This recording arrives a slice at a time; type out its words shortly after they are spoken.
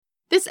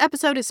This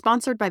episode is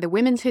sponsored by the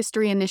Women's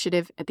History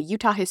Initiative at the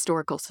Utah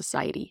Historical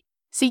Society,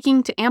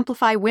 seeking to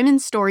amplify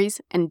women's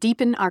stories and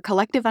deepen our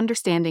collective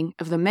understanding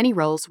of the many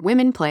roles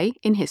women play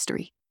in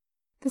history.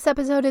 This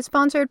episode is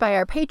sponsored by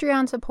our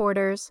Patreon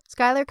supporters,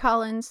 Skylar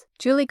Collins,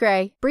 Julie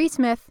Gray, Bree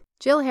Smith,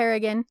 Jill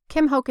Harrigan,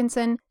 Kim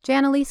Hokinson,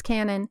 Janelise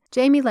Cannon,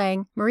 Jamie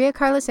Lang, Maria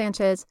Carla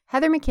Sanchez,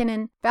 Heather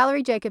McKinnon,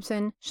 Valerie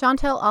Jacobson,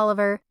 Chantel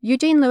Oliver,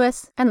 Eugene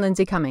Lewis, and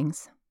Lindsay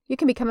Cummings. You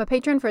can become a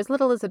patron for as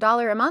little as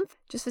 $1 a month.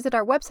 Just visit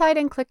our website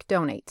and click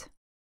Donate.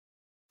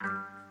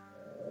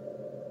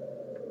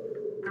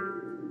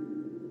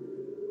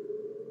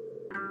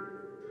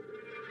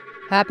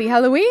 Happy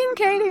Halloween,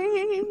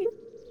 Katie!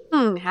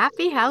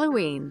 Happy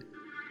Halloween.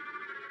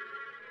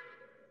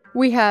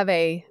 We have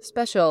a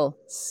special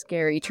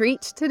scary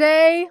treat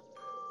today.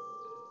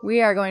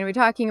 We are going to be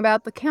talking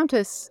about the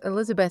Countess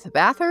Elizabeth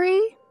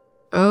Báthory.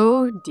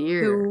 Oh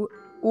dear. Who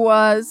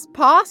was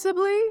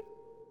possibly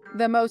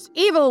the most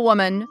evil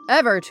woman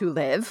ever to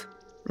live.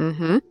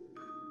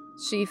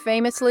 She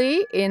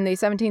famously, in the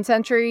 17th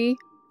century,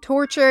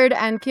 tortured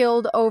and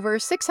killed over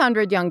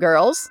 600 young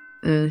girls.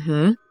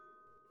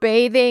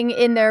 Bathing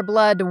in their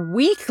blood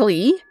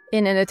weekly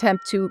in an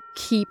attempt to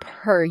keep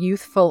her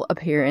youthful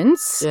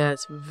appearance.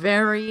 Yes,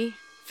 very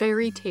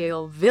fairy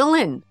tale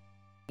villain.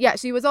 Yeah,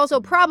 she was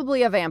also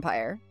probably a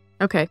vampire.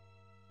 Okay.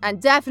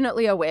 And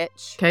definitely a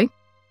witch. Okay.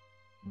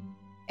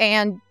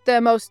 And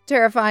the most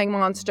terrifying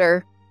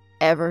monster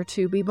ever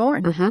to be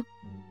born.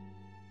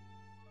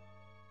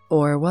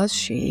 Or was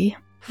she?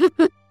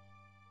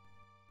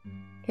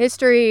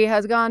 History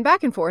has gone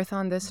back and forth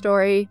on this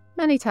story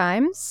many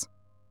times.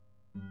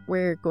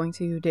 We're going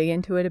to dig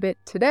into it a bit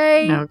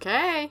today.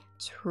 Okay.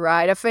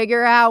 Try to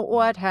figure out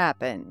what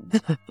happened.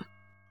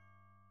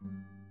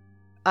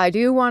 I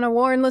do want to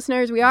warn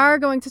listeners, we are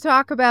going to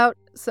talk about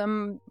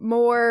some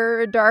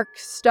more dark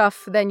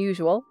stuff than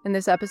usual in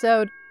this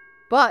episode,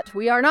 but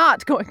we are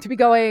not going to be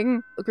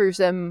going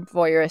gruesome,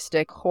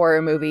 voyeuristic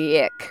horror movie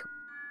ick.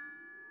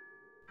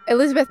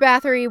 Elizabeth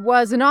Báthory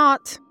was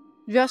not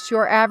just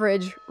your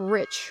average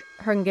rich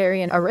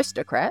Hungarian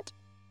aristocrat.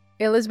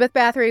 Elizabeth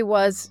Báthory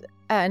was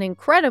an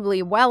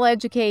incredibly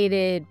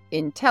well-educated,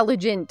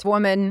 intelligent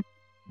woman.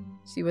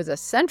 She was a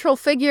central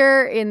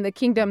figure in the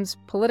kingdom's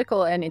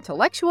political and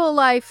intellectual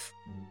life,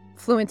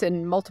 fluent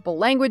in multiple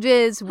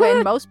languages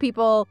when most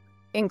people,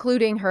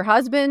 including her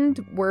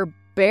husband, were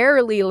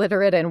barely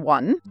literate in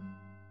one.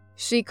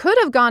 She could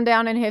have gone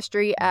down in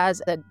history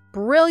as a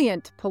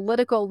brilliant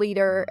political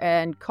leader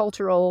and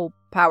cultural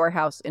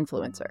powerhouse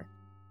influencer.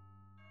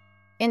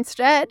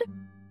 Instead,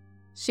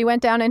 she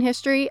went down in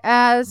history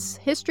as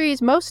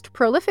history's most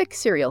prolific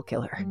serial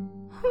killer.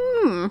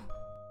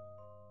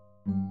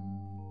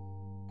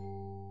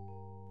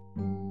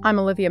 I'm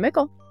Olivia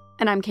Mickle.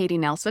 And I'm Katie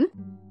Nelson.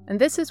 And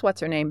this is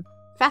What's Her Name?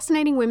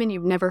 Fascinating women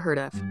you've never heard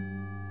of.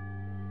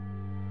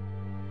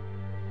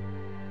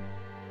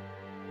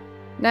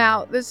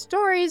 Now, the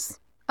stories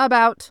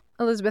about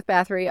Elizabeth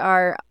Báthory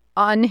are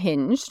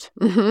unhinged.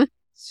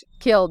 She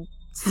killed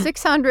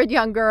 600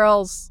 young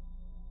girls.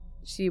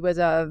 She was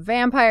a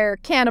vampire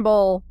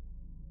cannibal.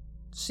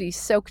 She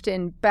soaked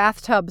in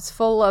bathtubs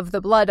full of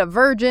the blood of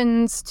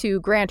virgins to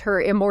grant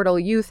her immortal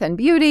youth and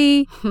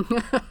beauty.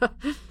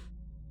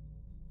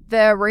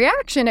 The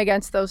reaction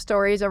against those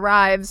stories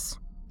arrives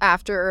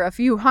after a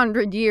few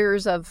hundred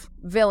years of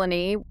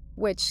villainy,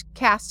 which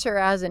casts her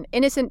as an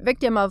innocent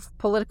victim of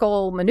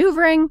political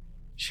maneuvering.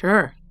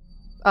 Sure.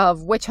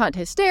 Of witch hunt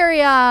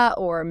hysteria,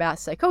 or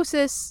mass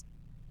psychosis,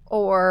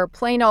 or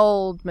plain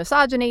old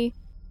misogyny.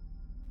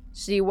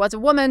 She was a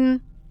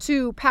woman,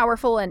 too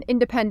powerful and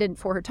independent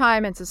for her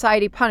time, and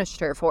society punished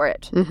her for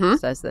it,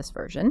 says this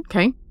version.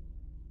 Okay.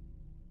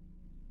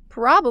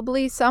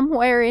 Probably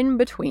somewhere in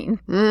between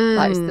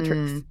lies the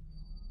truth.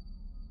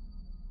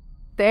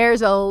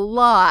 There's a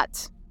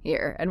lot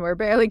here, and we're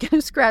barely going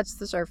to scratch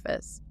the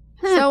surface.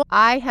 So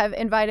I have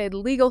invited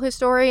legal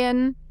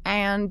historian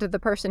and the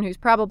person who's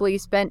probably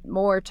spent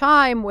more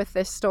time with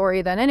this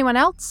story than anyone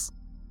else,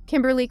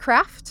 Kimberly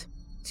Kraft,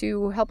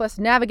 to help us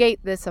navigate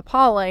this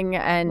appalling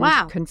and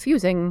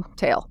confusing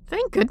tale.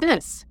 Thank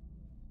goodness.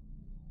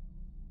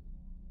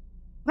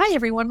 Hi,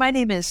 everyone. My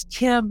name is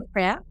Kim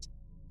Kraft.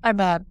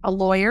 I'm a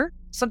lawyer.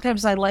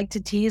 Sometimes I like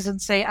to tease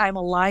and say I'm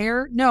a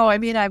liar. No, I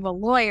mean, I'm a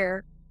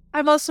lawyer.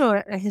 I'm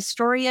also a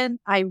historian.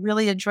 I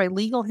really enjoy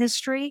legal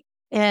history.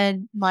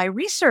 And my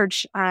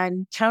research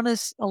on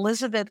Countess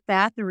Elizabeth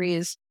Báthory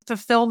is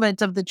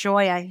fulfillment of the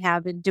joy I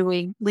have in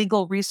doing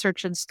legal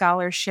research and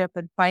scholarship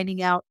and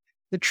finding out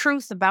the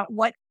truth about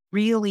what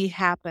really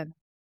happened.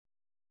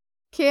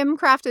 Kim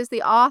Kraft is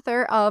the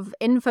author of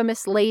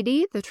Infamous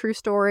Lady, the true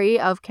story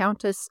of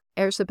Countess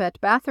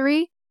Elizabeth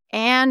Báthory,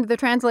 and the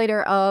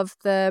translator of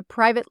the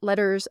private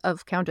letters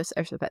of Countess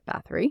Elizabeth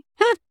Báthory.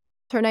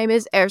 Her name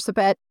is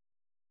Elizabeth.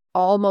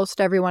 Almost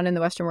everyone in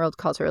the Western world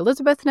calls her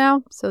Elizabeth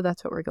now, so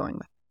that's what we're going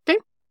with. Okay.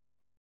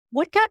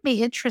 What got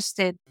me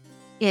interested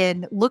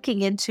in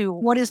looking into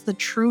what is the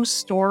true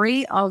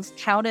story of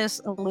Countess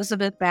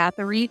Elizabeth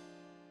Báthory,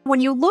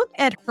 when you look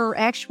at her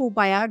actual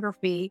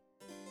biography,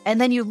 And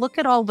then you look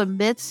at all the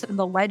myths and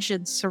the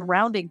legends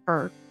surrounding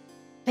her,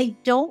 they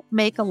don't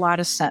make a lot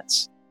of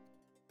sense.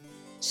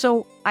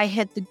 So I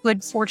had the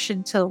good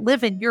fortune to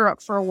live in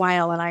Europe for a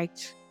while, and I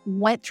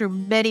went through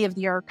many of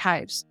the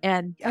archives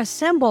and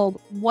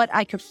assembled what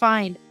I could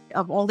find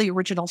of all the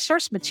original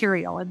source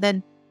material. And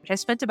then I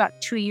spent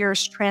about 2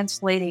 years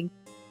translating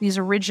these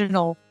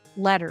original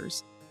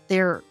letters.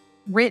 They're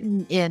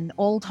written in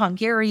Old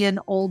Hungarian,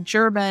 Old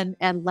German,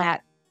 and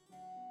Latin.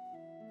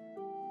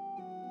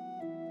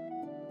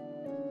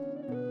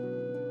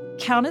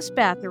 Countess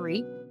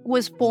Báthory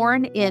was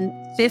born in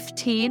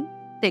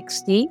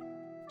 1560.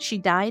 She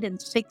died in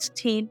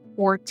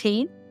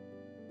 1614.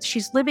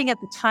 She's living at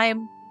the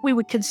time we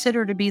would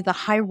consider to be the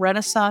High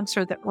Renaissance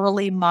or the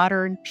early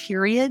modern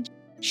period.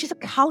 She's a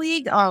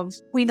colleague of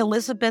Queen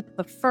Elizabeth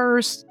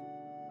I.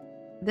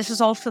 This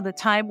is also the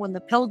time when the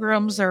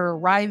pilgrims are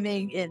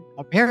arriving in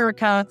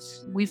America.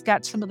 We've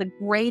got some of the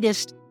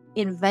greatest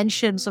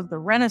inventions of the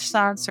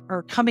Renaissance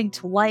are coming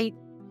to light.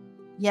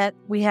 Yet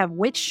we have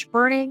witch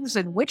burnings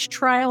and witch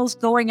trials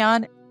going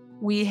on.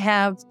 We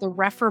have the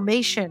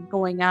Reformation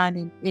going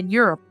on in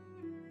Europe.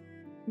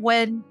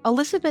 When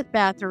Elizabeth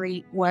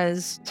Báthory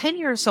was 10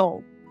 years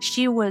old,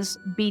 she was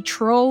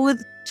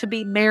betrothed to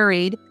be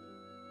married.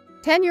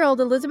 10-year-old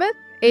Elizabeth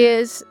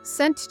is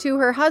sent to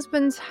her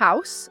husband's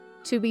house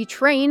to be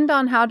trained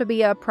on how to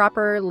be a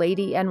proper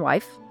lady and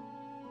wife.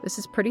 This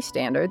is pretty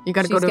standard. You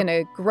got to go to She's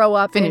going to grow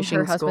up in her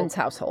finishing husband's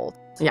school. household.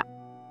 Yeah.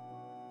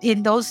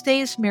 In those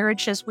days,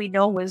 marriage, as we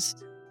know, was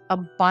a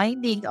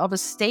binding of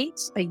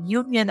estates, a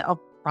union of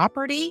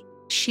property.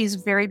 She's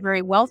very,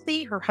 very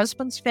wealthy. Her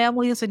husband's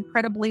family is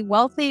incredibly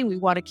wealthy. We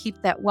want to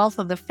keep that wealth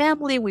of the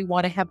family. We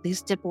want to have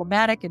these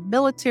diplomatic and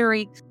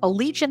military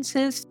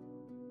allegiances.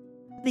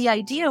 The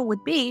idea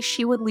would be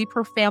she would leave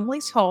her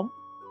family's home,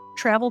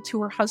 travel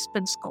to her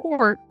husband's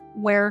court,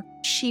 where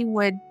she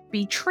would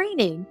be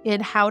training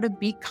in how to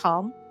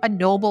become a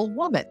noble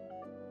woman,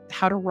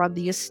 how to run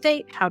the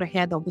estate, how to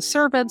handle the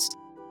servants,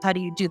 how do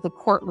you do the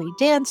courtly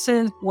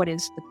dances, what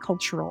is the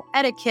cultural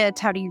etiquette,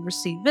 how do you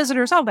receive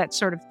visitors, all that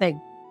sort of thing.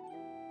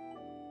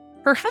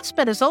 Her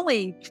husband is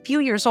only a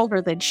few years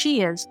older than she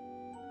is.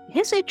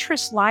 His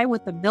interests lie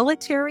with the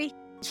military.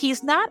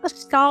 He's not a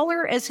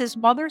scholar, as his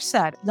mother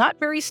said, not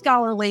very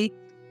scholarly,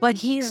 but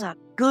he's a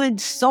good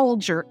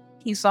soldier.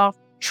 He's off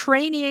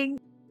training.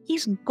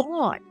 He's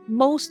gone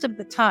most of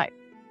the time.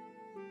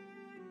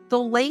 The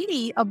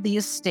lady of the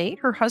estate,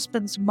 her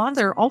husband's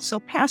mother, also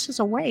passes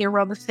away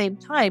around the same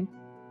time.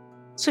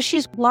 So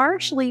she's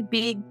largely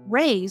being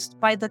raised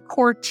by the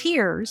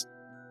courtiers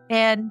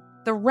and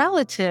the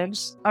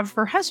relatives of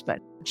her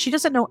husband. She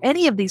doesn't know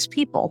any of these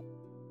people.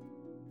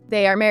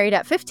 They are married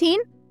at 15,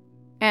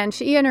 and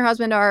she and her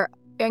husband are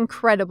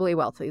incredibly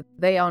wealthy.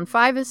 They own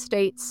 5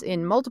 estates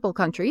in multiple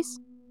countries.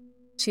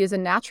 She is a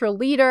natural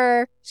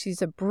leader.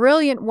 She's a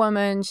brilliant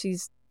woman.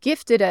 She's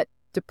gifted at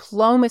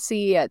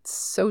diplomacy, at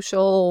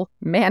social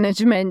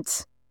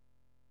management.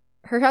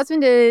 Her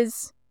husband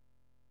is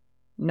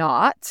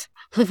not.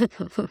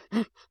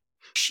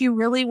 She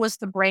really was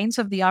the brains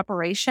of the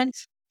operation.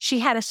 She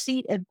had a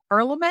seat in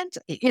Parliament.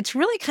 It's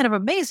really kind of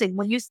amazing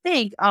when you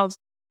think of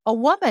a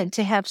woman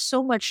to have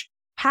so much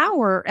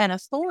power and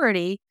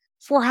authority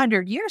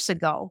 400 years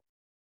ago.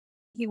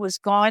 He was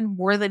gone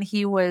more than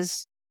he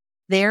was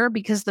there,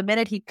 because the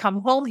minute he'd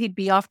come home, he'd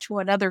be off to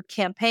another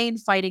campaign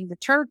fighting the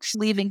Turks,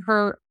 leaving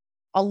her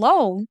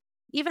alone,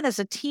 even as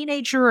a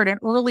teenager and an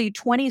early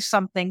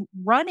 20-something,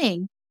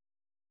 running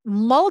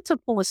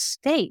multiple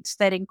estates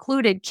that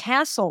included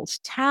castles,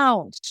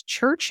 towns,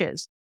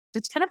 churches.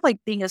 It's kind of like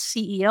being a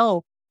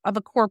CEO of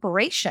a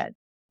corporation,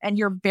 and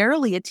you're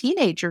barely a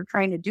teenager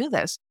trying to do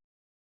this.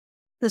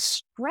 The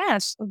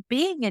stress of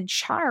being in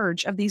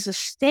charge of these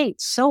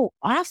estates so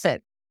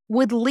often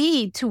would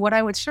lead to what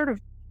I would sort of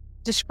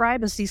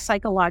describe as these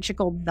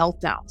psychological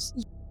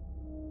meltdowns.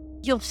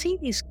 You'll see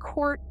these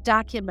court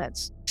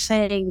documents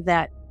saying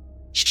that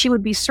she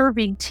would be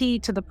serving tea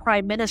to the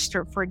prime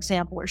minister, for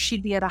example, or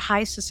she'd be at a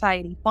high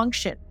society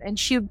function and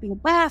she would be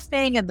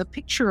laughing and the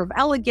picture of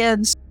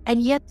elegance.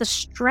 And yet the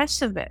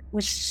stress of it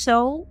was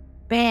so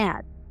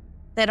bad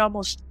that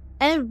almost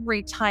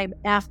every time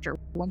after,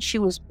 when she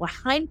was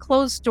behind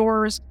closed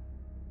doors,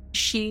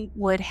 she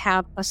would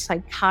have a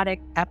psychotic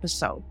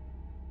episode.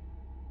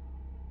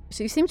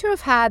 So you seem to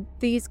have had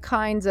these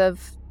kinds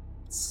of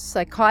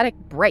psychotic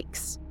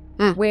breaks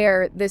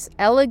where this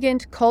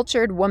elegant,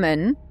 cultured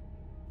woman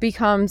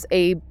becomes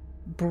a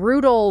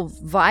brutal,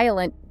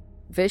 violent,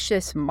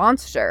 vicious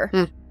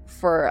monster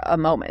for a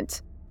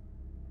moment.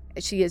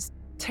 She is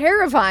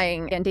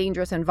terrifying and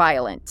dangerous and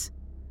violent.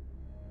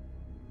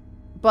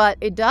 But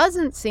it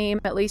doesn't seem,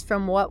 at least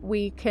from what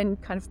we can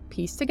kind of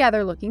piece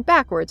together looking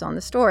backwards on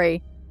the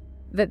story,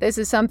 that this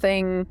is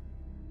something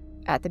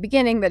at the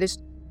beginning that is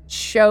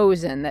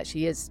chosen, that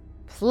she is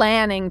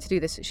planning to do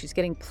this. She's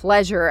getting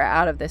pleasure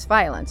out of this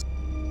violence.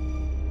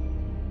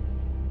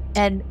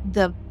 And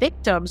the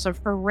victims of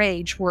her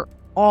rage were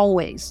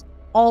always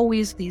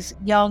these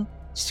young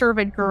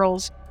servant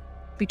girls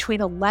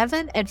between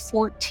 11 and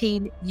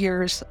 14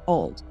 years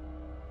old.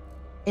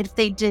 if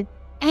they did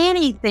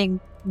anything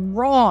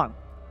wrong,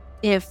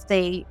 if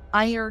they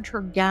ironed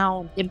her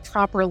gown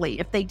improperly,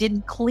 if they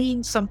didn't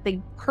clean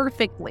something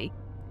perfectly,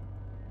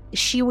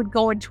 she would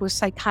go into a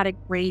psychotic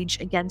rage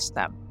against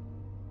them.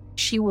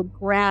 She would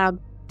grab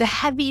the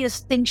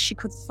heaviest thing she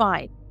could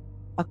find,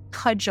 a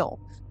cudgel,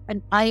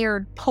 an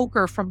iron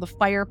poker from the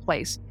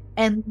fireplace,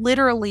 and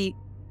literally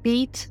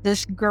beat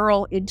this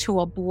girl into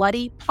a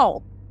bloody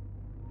pulp.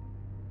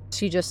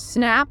 She just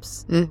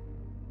snaps,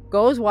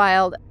 goes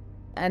wild,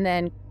 and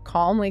then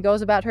calmly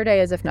goes about her day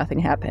as if nothing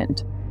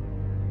happened.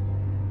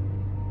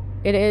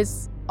 It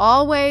is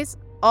always,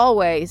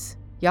 always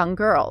young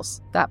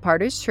girls. That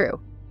part is true.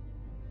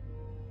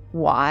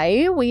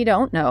 Why? We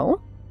don't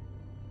know.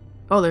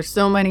 Oh, there's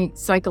so many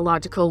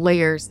psychological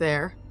layers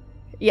there.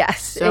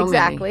 Yes, So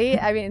exactly.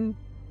 I mean,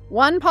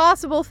 one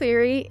possible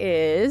theory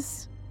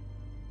is...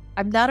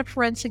 I'm not a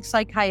forensic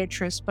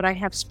psychiatrist, but I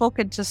have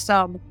spoken to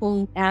some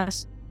who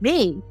asked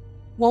me,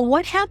 well,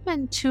 what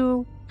happened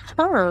to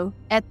her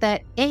at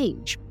that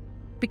age?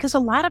 Because a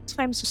lot of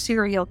times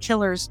serial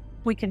killers,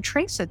 we can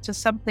trace it to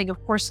something,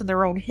 of course, in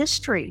their own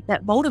history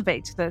that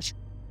motivates this.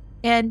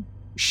 And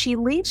she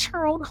leaves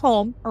her own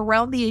home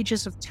around the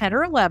ages of 10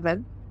 or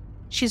 11.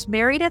 She's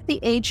married at the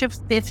age of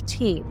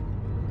 15.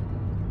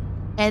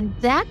 And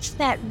that's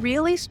that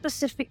really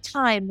specific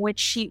time which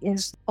she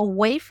is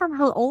away from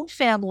her own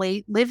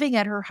family, living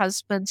at her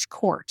husband's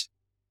court.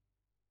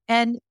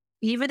 And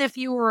even if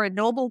you were a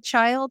noble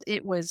child,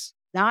 it was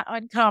not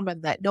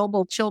uncommon that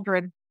noble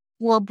children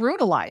were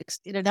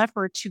brutalized in an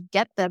effort to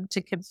get them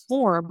to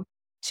conform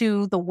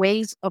to the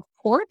ways of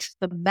court,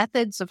 the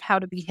methods of how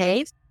to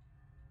behave.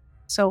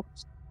 So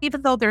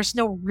even though there's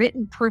no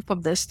written proof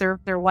of this, there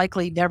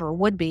likely never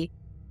would be,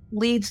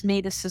 leads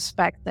me to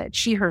suspect that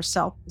she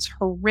herself was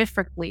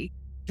horrifically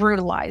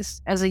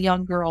brutalized as a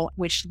young girl,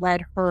 which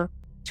led her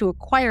to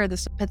acquire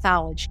this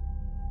pathology.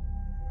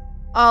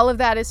 All of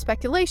that is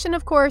speculation,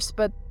 of course,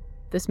 but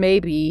this may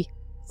be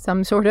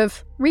some sort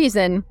of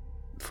reason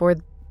for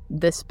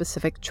this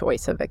specific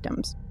choice of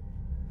victims.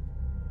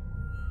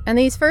 And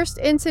these first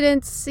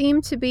incidents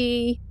seem to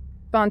be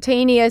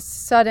spontaneous,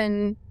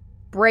 sudden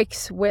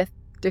breaks with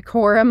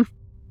decorum,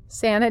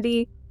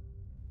 sanity,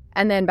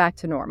 and then back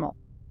to normal.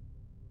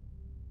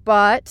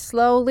 But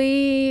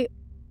slowly,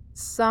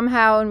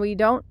 somehow, and we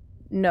don't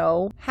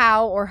know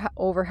how or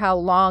over how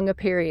long a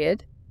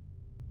period,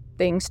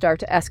 things start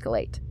to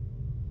escalate.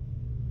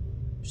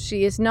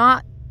 She is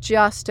not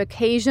just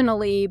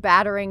occasionally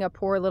battering a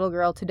poor little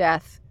girl to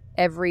death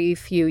every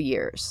few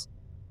years.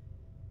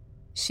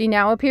 She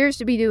now appears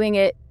to be doing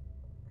it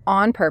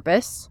on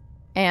purpose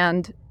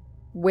and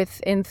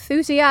with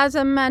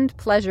enthusiasm and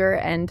pleasure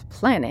and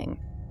planning.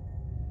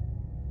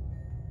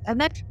 And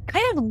that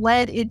kind of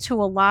led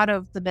into a lot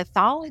of the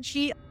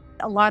mythology,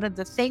 a lot of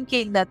the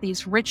thinking that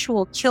these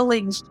ritual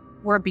killings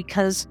were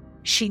because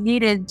she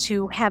needed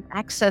to have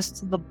access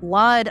to the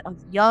blood of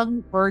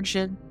young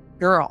virgin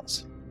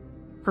girls.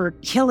 Her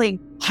killing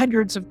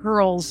hundreds of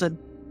girls and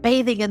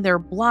bathing in their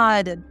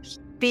blood and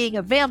being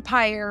a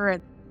vampire.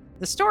 And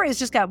the story has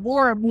just got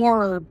more and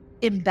more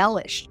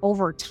embellished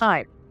over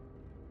time.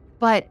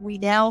 But we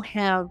now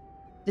have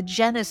the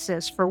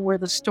genesis for where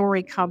the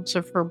story comes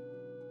from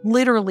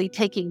literally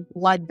taking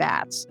blood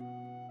baths.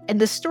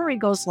 And the story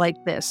goes like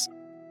this.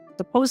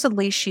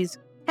 Supposedly, she's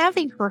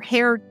having her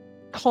hair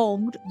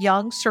combed,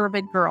 young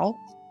servant girl,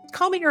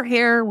 combing her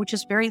hair, which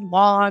is very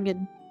long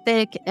and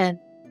thick. And,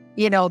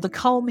 the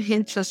comb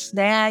hits a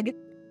snag,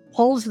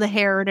 pulls the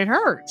hair, and it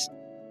hurts.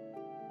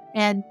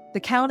 And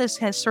the Countess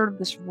has sort of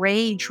this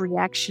rage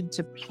reaction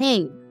to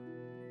pain.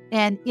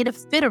 And in a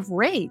fit of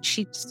rage,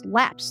 she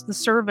slaps the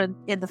servant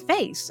in the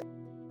face.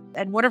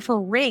 And one of her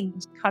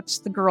rings cuts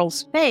the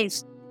girl's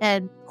face.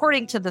 And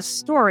according to the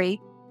story,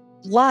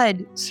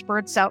 blood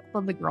spurts out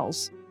from the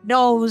girl's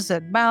nose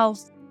and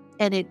mouth,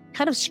 and it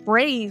kind of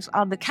sprays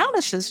on the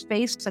Countess's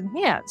face and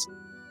hands.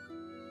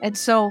 And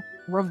so,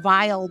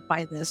 reviled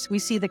by this, we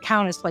see the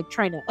Countess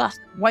trying to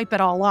wipe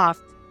it all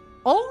off,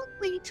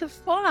 only to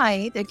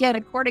find, again,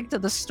 according to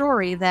the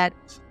story, that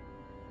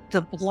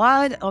the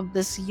blood of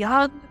this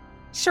young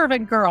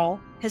servant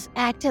girl has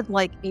acted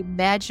like a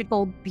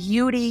magical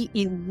beauty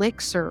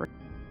elixir.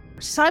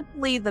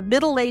 Suddenly, the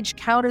middle-aged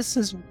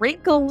Countess's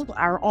wrinkles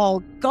are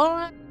all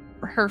gone.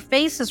 Her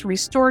face is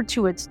restored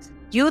to its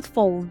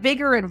youthful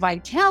vigor and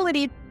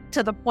vitality,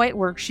 to the point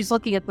where she's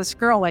looking at this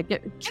girl like,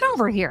 get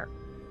over here.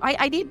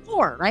 I need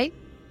more, right?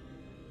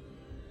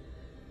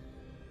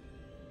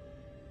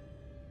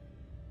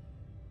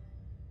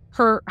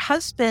 Her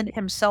husband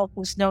himself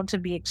was known to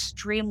be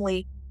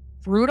extremely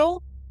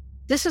brutal.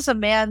 This is a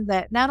man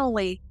that not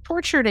only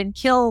tortured and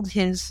killed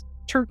his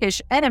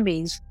Turkish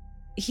enemies,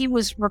 he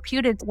was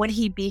reputed, when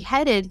he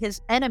beheaded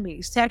his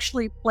enemies, to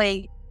actually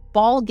play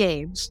ball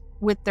games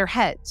with their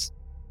heads.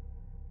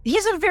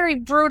 He's a very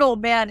brutal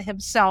man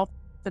himself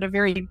at a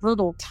very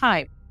brutal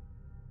time,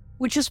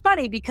 which is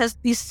funny because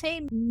these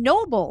same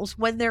nobles,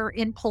 when they're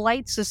in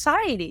polite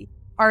society,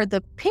 are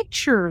the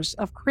pictures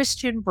of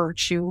Christian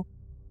virtue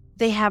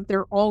They have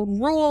their own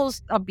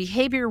rules of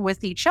behavior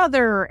with each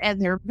other,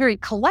 and they're very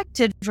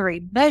collected,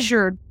 very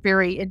measured,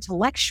 very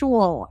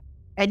intellectual.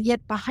 And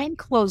yet behind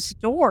closed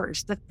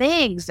doors, the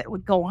things that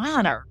would go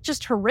on are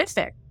just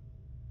horrific.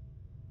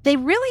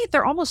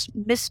 They're almost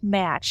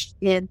mismatched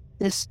in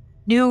this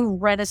new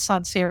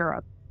Renaissance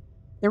era.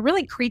 They're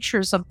really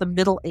creatures of the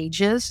Middle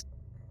Ages.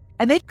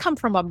 And they've come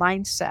from a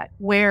mindset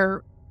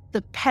where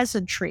the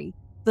peasantry,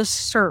 the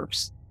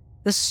serfs,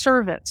 the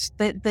servants,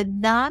 the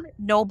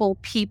non-noble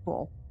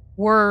people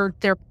were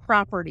their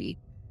property.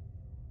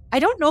 I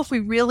don't know if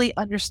we really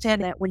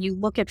understand that when you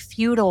look at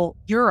feudal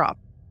Europe,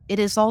 it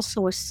is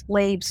also a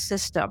slave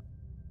system.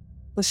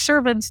 The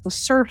servants, the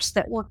serfs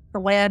that worked the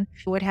land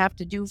would have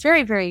to do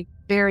very, very,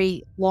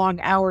 very long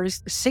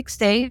hours, 6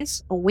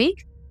 days a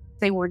week.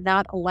 They were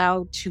not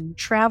allowed to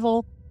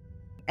travel.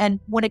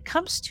 And when it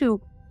comes to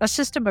a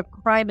system of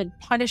crime and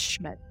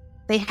punishment,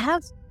 they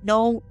have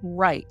no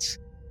rights.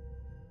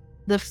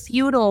 The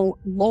feudal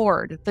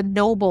lord, the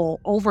noble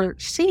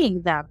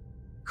overseeing them,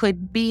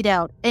 could mete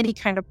out any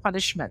kind of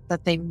punishment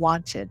that they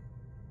wanted.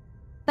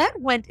 That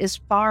went as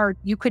far,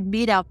 you could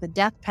mete out the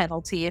death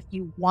penalty if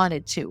you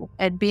wanted to.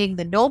 And being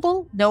the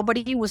noble,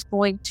 nobody was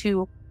going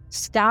to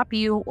stop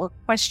you or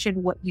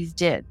question what you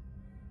did.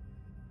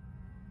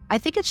 I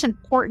think it's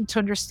important to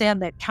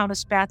understand that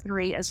Countess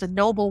Báthory, as a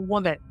noble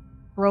woman,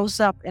 grows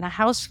up in a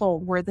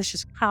household where this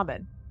is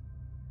common.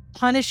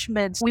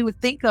 Punishments we would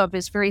think of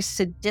as very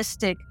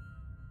sadistic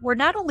were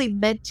not only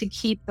meant to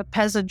keep the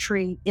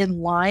peasantry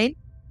in line,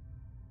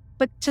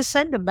 but to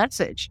send a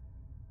message.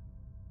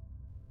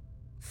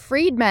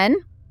 Freedmen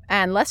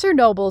and lesser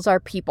nobles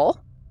are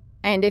people,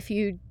 and if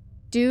you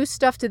do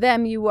stuff to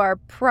them, you are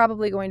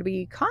probably going to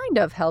be kind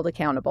of held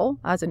accountable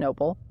as a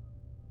noble.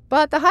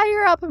 But the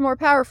higher up and more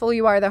powerful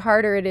you are, the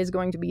harder it is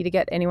going to be to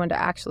get anyone to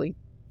actually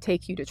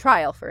take you to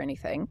trial for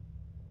anything.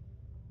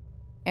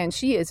 And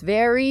she is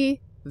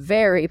very,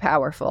 very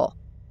powerful.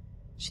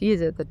 She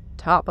is at the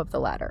top of the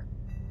ladder.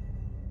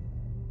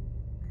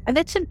 And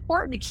it's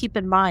important to keep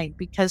in mind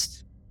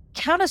because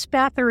Countess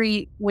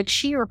Báthory, when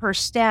she or her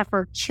staff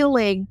are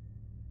killing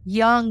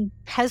young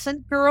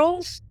peasant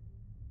girls,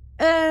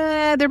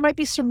 there might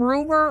be some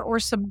rumor or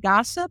some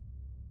gossip,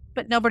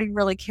 but nobody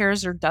really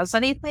cares or does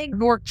anything,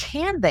 nor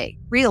can they,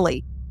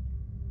 really.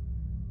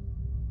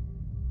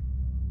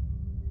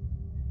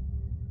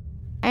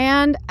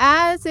 And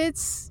as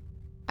it's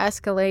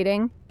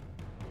escalating,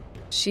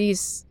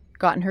 she's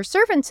gotten her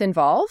servants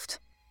involved.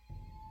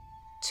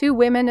 2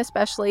 women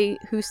especially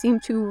who seem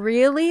to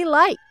really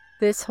like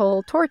this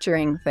whole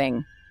torturing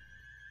thing.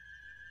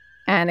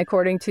 And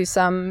according to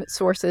some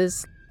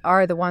sources,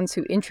 are the ones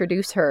who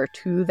introduce her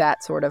to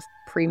that sort of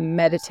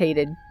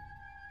premeditated,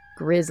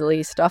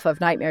 grisly stuff of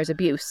nightmares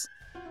abuse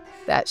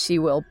that she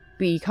will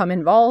become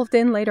involved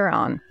in later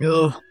on.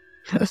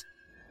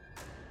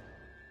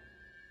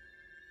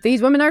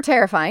 These women are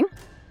terrifying,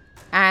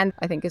 and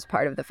I think is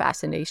part of the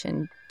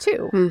fascination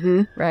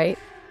too, right?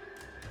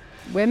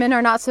 Women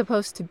are not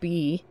supposed to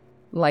be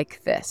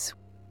like this.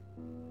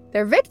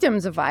 They're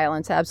victims of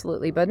violence,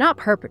 absolutely, but not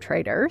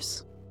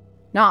perpetrators.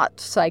 Not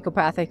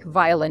psychopathic,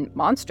 violent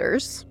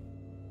monsters.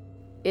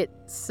 It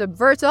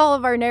subverts all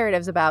of our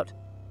narratives about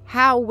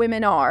how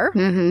women are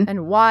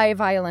and why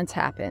violence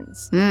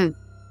happens.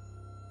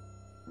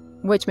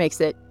 Which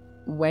makes it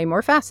way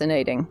more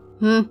fascinating.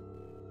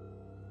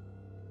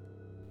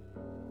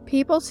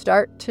 People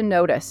start to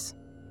notice.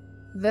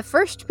 The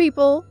first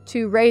people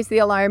to raise the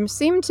alarm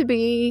seem to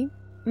be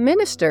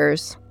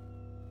ministers.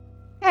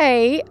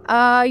 Hey,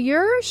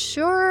 you're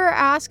sure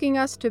asking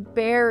us to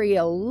bury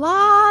a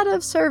lot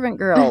of servant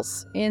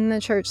girls in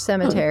the church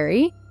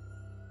cemetery.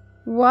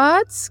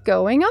 What's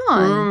going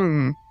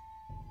on?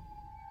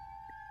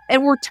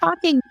 And we're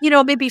talking,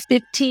 maybe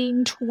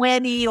 15,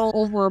 20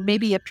 over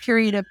maybe a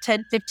period of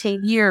 10,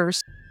 15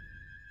 years.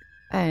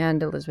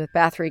 And Elizabeth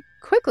Báthory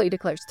quickly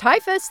declares,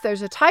 typhus,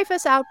 there's a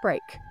typhus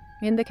outbreak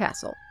in the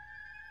castle.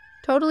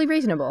 Totally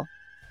reasonable.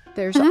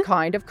 There's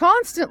kind of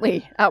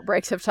constantly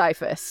outbreaks of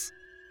typhus.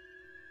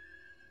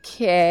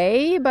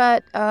 Okay,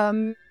 but,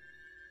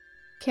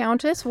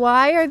 Countess,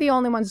 why are the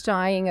only ones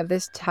dying of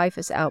this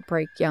typhus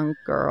outbreak young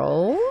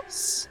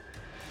girls?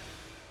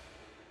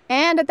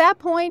 And at that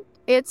point,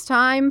 it's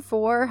time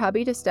for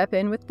hubby to step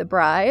in with the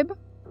bribe,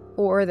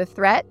 or the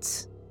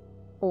threat,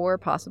 or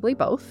possibly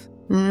both.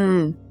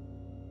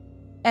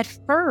 At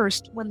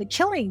first, when the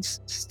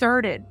killings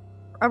started,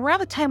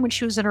 around the time when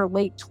she was in her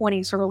late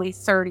 20s, early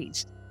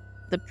 30s,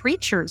 the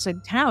preachers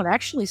in town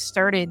actually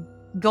started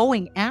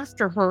going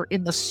after her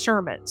in the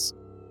sermons.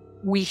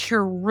 We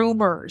hear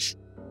rumors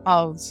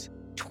of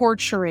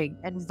torturing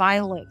and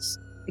violence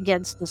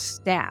against the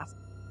staff,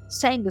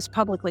 saying this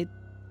publicly.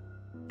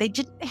 They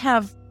didn't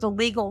have the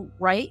legal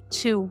right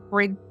to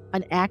bring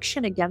an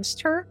action against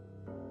her,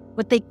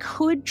 but they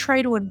could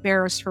try to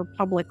embarrass her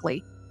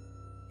publicly.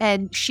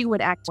 And she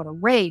would act in a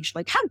rage,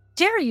 like, how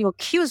dare you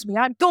accuse me?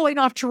 I'm going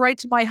off to write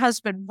to my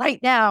husband right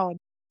now. And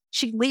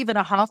she'd leave in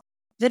a huff.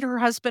 Then her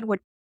husband would,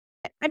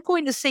 I'm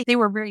going to say they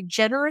were very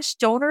generous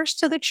donors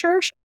to the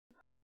church.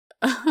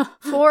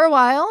 For a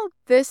while,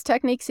 this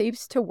technique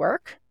seems to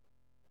work.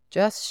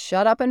 Just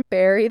shut up and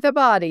bury the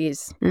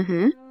bodies.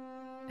 Mm-hmm.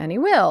 And he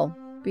will,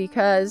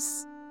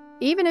 because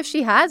even if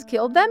she has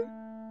killed them,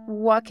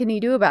 what can he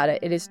do about it?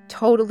 It is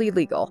totally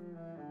legal.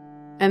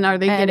 And are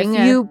they getting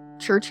a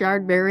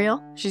churchyard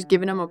burial? She's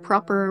giving them a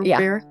proper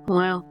burial?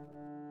 Wow.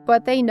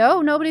 But they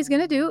know nobody's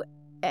going to do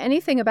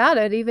anything about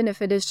it, even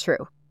if it is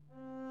true.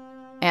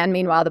 And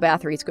meanwhile, the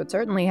Báthorys could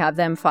certainly have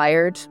them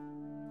fired,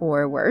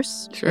 or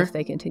worse, if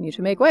they continue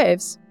to make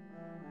waves.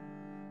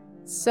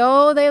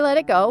 So they let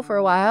it go for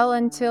a while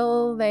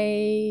until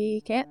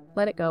they can't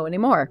let it go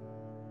anymore.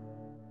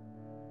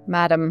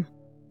 Madam,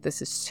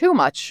 this is too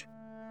much.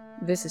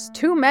 This is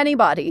too many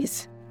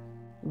bodies.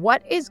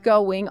 What is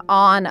going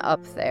on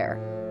up there?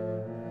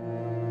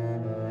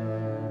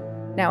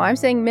 Now, I'm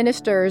saying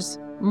ministers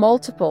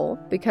multiple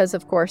because,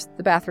 of course,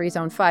 the Báthorys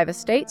own 5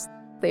 estates.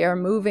 They are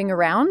moving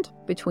around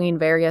between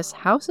various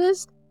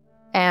houses,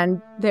 and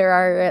there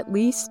are at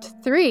least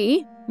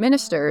 3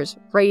 ministers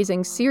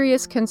raising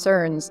serious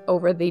concerns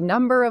over the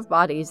number of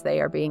bodies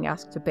they are being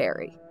asked to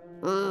bury.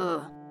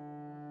 Ugh.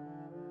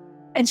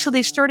 And so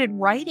they started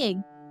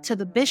writing to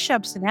the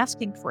bishops and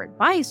asking for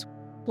advice.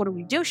 What do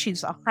we do?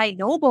 She's a high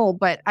noble,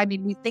 but I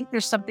mean, we think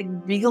there's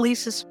something really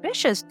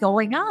suspicious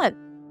going on.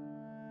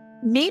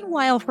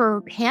 Meanwhile,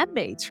 her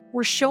handmaids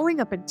were showing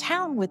up in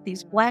town with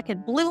these black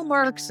and blue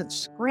marks and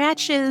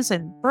scratches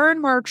and burn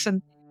marks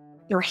and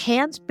their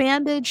hands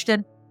bandaged.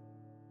 And,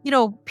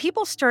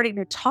 people starting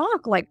to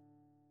talk like,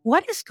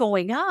 what is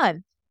going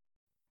on?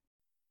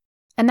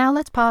 And now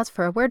let's pause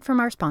for a word from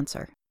our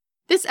sponsor.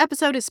 This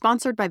episode is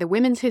sponsored by the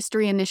Women's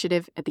History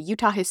Initiative at the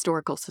Utah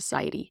Historical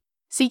Society,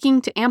 seeking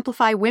to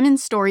amplify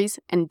women's stories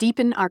and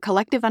deepen our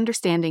collective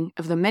understanding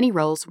of the many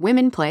roles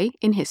women play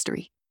in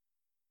history.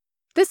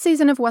 This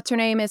season of What's Her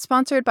Name is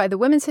sponsored by the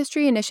Women's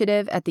History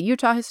Initiative at the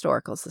Utah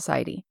Historical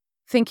Society.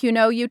 Think you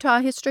know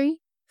Utah history?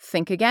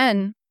 Think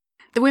again.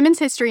 The Women's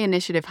History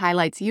Initiative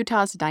highlights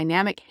Utah's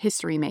dynamic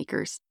history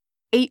makers.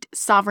 8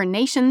 sovereign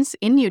nations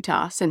in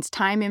Utah since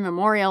time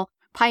immemorial,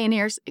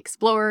 pioneers,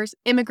 explorers,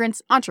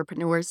 immigrants,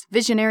 entrepreneurs,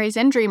 visionaries,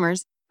 and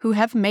dreamers who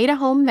have made a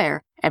home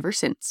there ever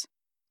since.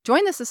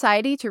 Join the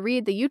Society to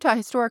read the Utah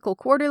Historical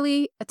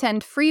Quarterly,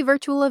 attend free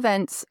virtual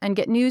events, and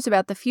get news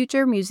about the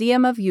future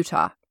Museum of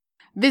Utah.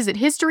 Visit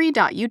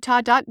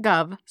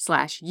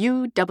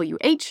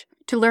history.utah.gov/UWH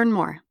to learn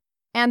more.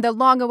 And the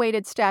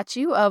long-awaited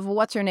statue of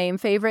what's-her-name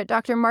favorite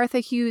Dr. Martha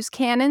Hughes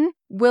Cannon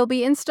will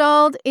be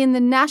installed in the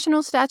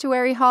National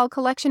Statuary Hall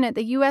collection at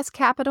the U.S.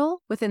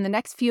 Capitol within the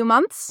next few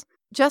months.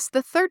 Just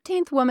the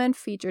 13th woman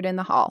featured in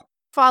the hall.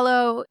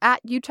 Follow at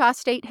Utah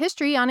State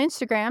History on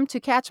Instagram to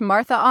catch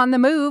Martha on the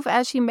move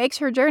as she makes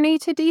her journey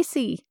to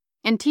D.C.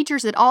 And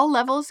teachers at all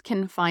levels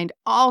can find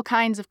all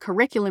kinds of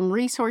curriculum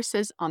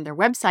resources on their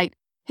website,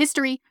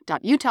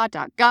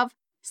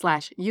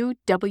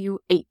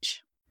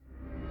 history.utah.gov/UWH.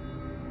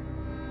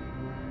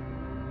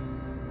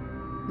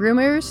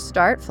 Rumors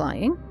start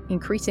flying,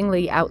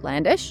 increasingly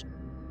outlandish.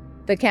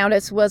 The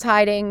Countess was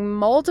hiding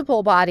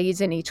multiple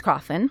bodies in each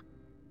coffin.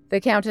 The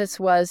Countess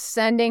was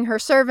sending her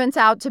servants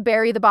out to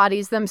bury the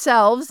bodies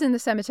themselves in the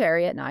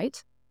cemetery at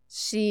night.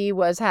 She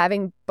was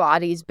having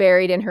bodies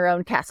buried in her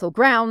own castle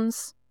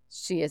grounds.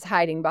 She is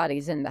hiding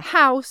bodies in the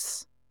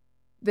house.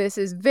 This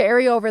is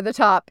very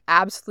over-the-top,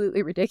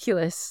 absolutely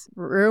ridiculous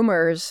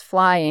rumors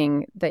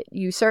flying that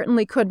you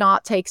certainly could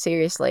not take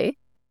seriously.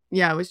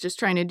 Yeah, I was just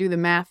trying to do the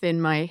math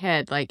in my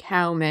head, like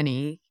how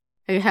many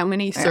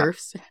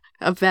serfs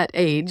of that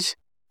age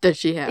does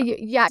she have?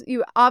 Yeah,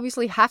 you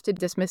obviously have to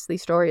dismiss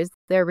these stories.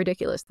 They're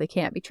ridiculous. They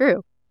can't be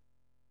true.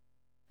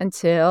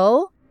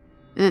 Until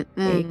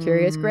a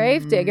curious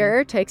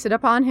gravedigger takes it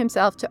upon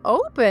himself to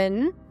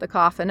open the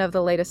coffin of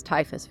the latest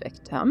typhus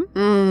victim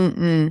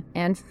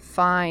and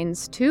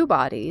finds 2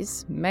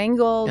 bodies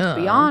mangled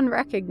beyond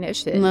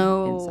recognition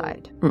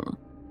inside.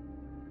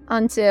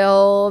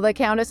 Until the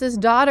Countess's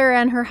daughter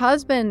and her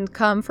husband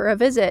come for a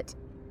visit,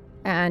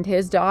 and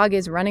his dog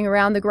is running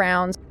around the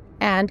grounds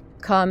and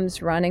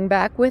comes running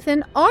back with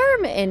an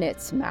arm in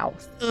its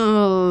mouth.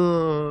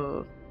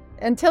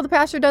 Until the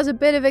pastor does a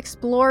bit of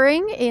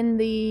exploring in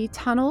the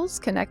tunnels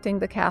connecting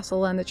the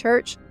castle and the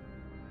church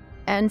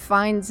and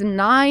finds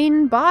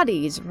 9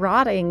 bodies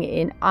rotting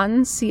in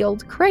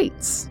unsealed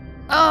crates.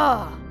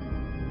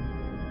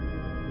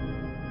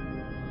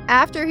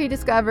 After he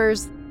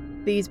discovers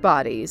these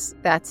bodies,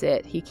 that's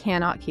it. He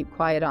cannot keep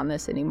quiet on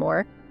this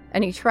anymore.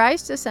 And he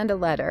tries to send a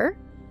letter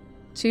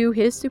to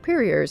his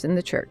superiors in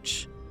the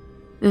church.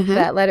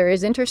 That letter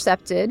is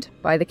intercepted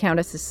by the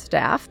Countess's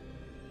staff.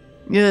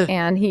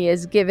 And he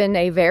is given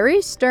a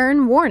very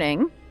stern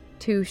warning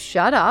to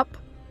shut up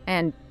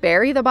and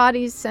bury the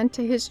bodies sent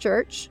to his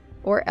church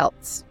or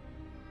else.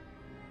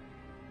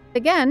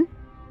 Again,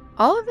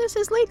 all of this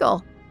is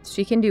legal.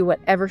 She can do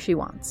whatever she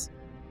wants.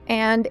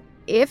 And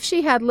if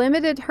she had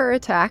limited her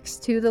attacks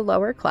to the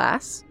lower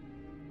class,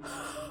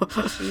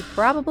 she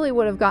probably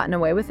would have gotten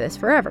away with this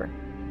forever.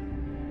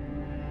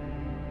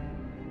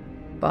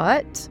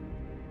 But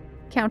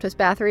Countess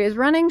Báthory is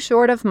running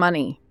short of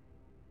money.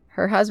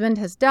 Her husband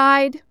has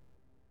died.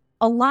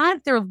 a lot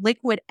of their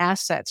liquid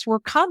assets were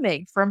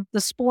coming from the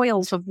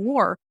spoils of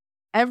war.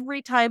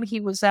 Every time he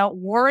was out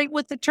warring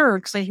with the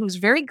Turks, and he was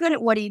very good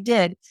at what he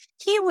did,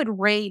 he would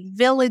raid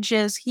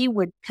villages, he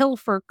would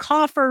pilfer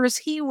coffers,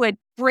 he would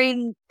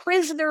bring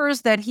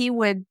prisoners that he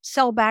would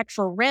sell back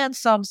for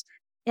ransoms.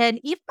 And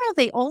even though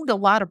they owned a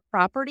lot of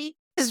property,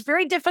 it's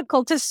very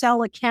difficult to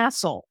sell a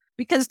castle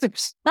because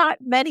there's not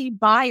many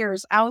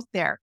buyers out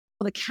there.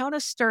 The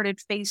Countess started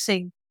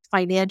facing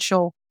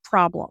financial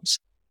problems.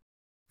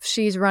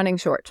 She's running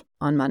short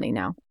on money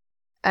now.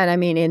 And I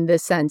mean, in the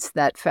sense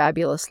that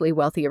fabulously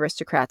wealthy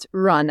aristocrats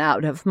run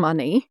out of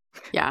money.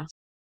 Yeah.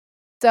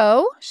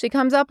 So she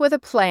comes up with a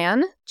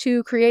plan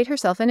to create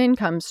herself an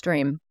income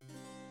stream.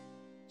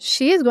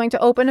 She is going to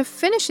open a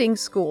finishing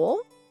school.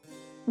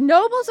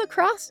 Nobles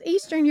across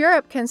Eastern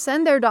Europe can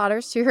send their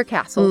daughters to her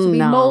castle to be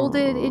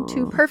molded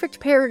into perfect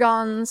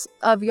paragons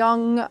of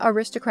young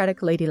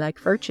aristocratic ladylike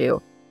virtue.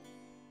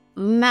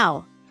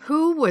 No.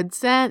 Who would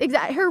send?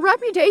 Exactly. Her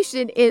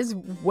reputation is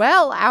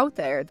well out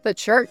there. The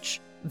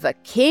church, the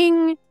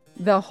king,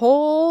 the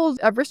whole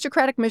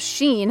aristocratic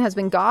machine has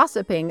been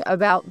gossiping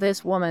about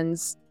this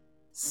woman's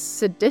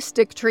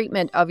sadistic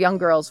treatment of young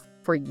girls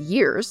for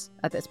years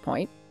at this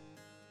point.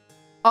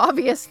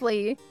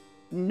 Obviously,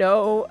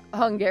 no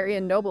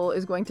Hungarian noble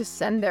is going to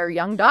send their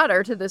young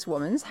daughter to this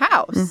woman's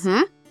house.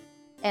 Mm-hmm.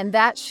 And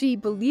that she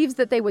believes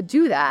that they would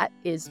do that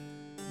is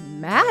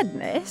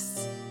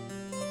madness.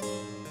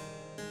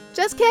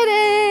 Just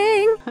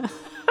kidding!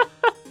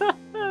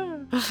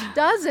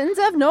 Dozens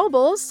of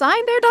nobles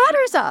signed their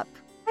daughters up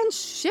and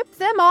shipped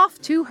them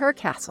off to her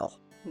castle.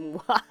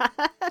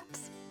 What?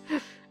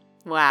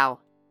 Wow.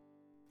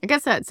 I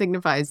guess that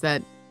signifies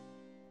that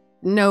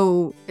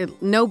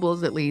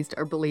nobles, at least,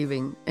 are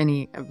believing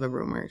any of the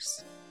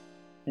rumors.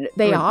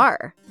 They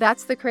are.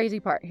 That's the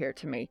crazy part here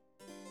to me.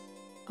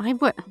 I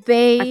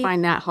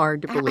find that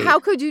hard to believe. How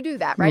could you do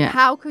that, right? Yeah.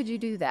 How could you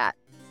do that?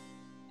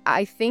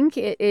 I think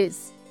it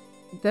is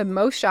the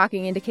most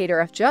shocking indicator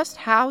of just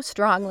how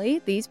strongly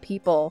these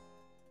people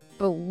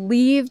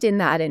believed in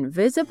that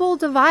invisible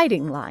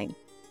dividing line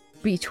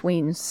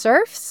between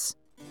serfs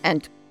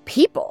and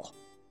people.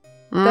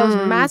 Those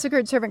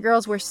massacred servant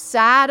girls were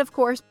sad, of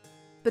course,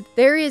 but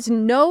there is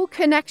no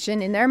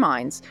connection in their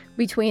minds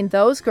between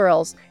those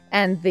girls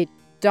and the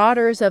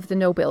daughters of the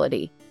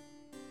nobility.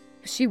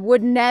 She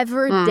would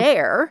never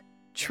dare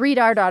treat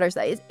our daughters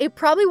that. It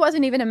probably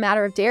wasn't even a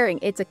matter of daring.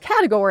 It's a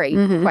category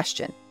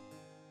question.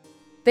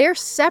 They're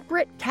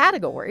separate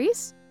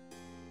categories.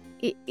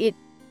 It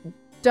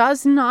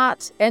does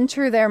not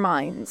enter their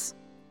minds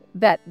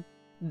that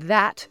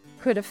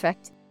could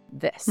affect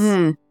this.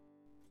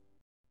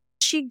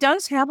 She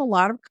does have a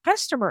lot of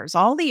customers.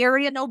 All the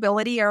area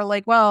nobility are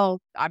like,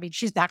 well, I mean,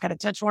 she's not going to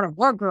touch one of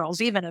our girls,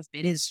 even if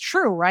it is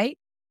true, right?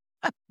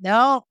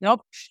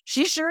 Nope,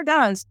 she sure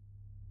does.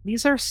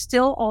 These are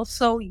still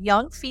also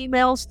young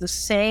females, the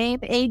same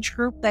age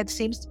group that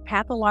seems to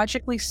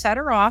pathologically set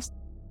her off.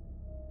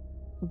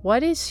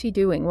 What is she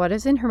doing? What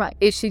is in her mind?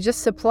 Is she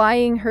just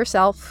supplying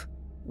herself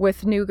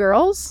with new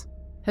girls?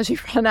 Has she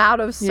run out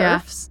of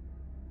serfs? Yeah.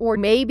 Or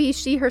maybe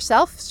she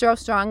herself so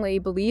strongly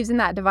believes in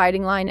that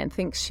dividing line and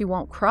thinks she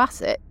won't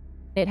cross it.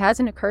 It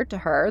hasn't occurred to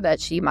her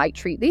that she might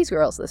treat these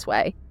girls this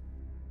way.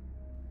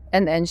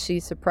 And then she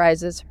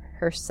surprises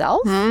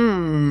herself?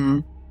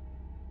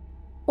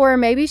 Or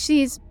maybe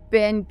she's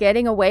been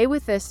getting away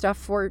with this stuff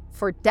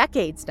for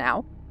decades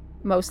now,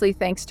 mostly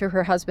thanks to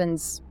her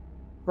husband's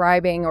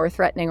bribing or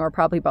threatening, or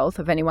probably both,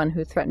 of anyone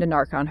who threatened to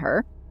narc on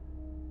her.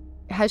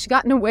 Has she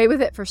gotten away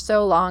with it for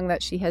so long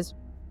that she has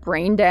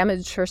brain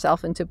damaged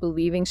herself into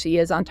believing she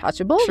is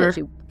untouchable, that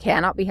she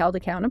cannot be held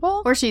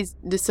accountable? Or she's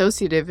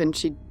dissociative and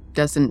she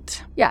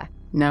doesn't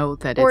know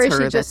that it's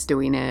her that's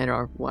doing it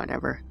or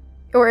whatever.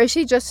 Or is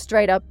she just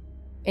straight up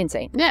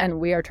insane? Yeah.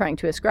 And we are trying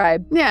to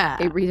ascribe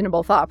a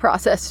reasonable thought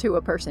process to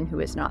a person who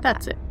is not.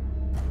 That's it.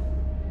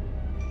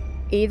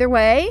 Either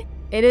way,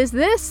 it is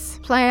this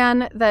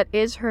plan that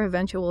is her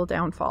eventual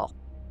downfall.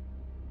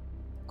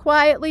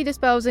 Quietly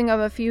disposing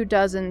of a few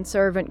dozen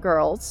servant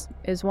girls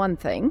is one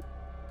thing.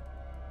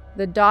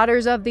 The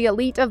daughters of the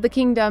elite of the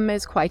kingdom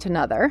is quite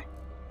another.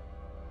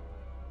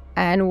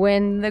 And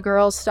when the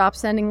girls stop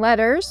sending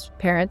letters,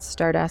 parents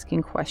start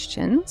asking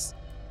questions.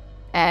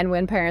 And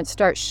when parents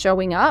start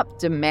showing up,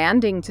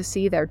 demanding to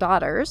see their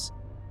daughters,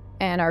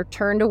 and are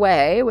turned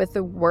away with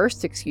the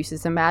worst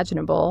excuses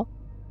imaginable,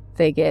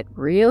 they get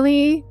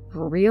really,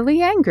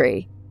 really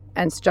angry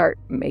and start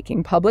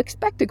making public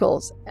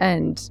spectacles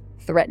and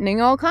threatening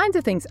all kinds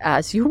of things,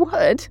 as you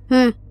would.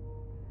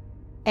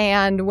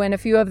 And when a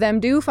few of them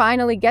do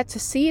finally get to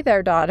see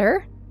their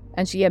daughter,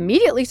 and she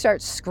immediately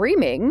starts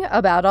screaming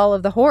about all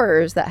of the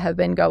horrors that have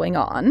been going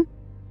on.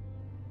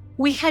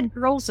 We had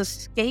girls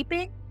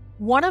escaping.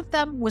 One of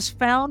them was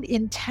found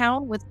in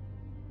town with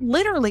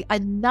literally a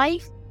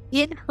knife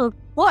in her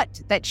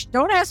foot.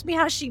 Don't ask me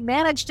how she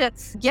managed to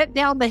get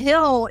down the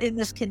hill in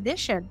this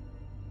condition.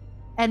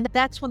 And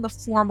that's when the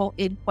formal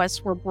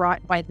inquests were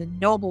brought by the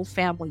noble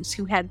families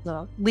who had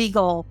the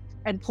legal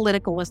and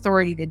political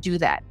authority to do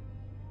that.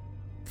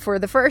 For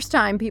the first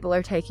time, people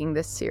are taking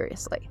this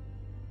seriously.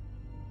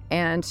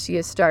 And she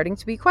is starting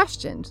to be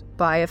questioned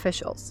by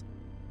officials.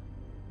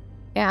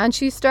 And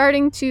she's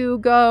starting to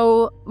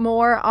go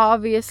more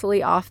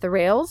obviously off the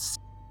rails.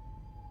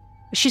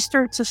 She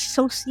starts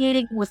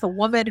associating with a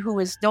woman who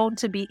is known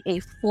to be a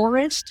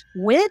forest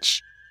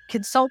witch,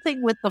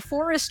 consulting with the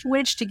forest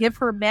witch to give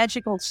her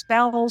magical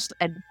spells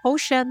and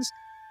potions.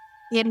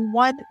 In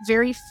one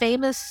very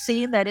famous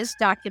scene that is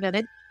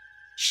documented,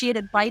 she had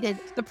invited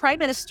the prime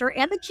minister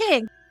and the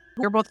king.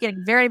 They're both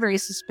getting very, very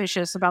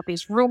suspicious about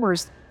these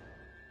rumors.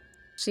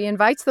 She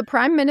invites the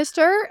prime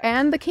minister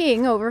and the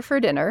king over for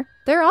dinner.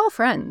 They're all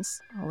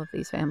friends, all of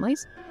these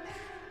families.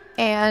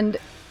 And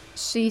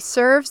she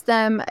serves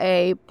them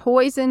a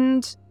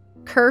poisoned,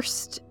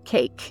 cursed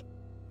cake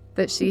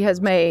that she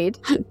has made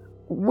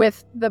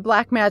with the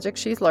black magic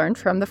she's learned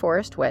from the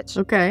forest witch.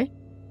 Okay.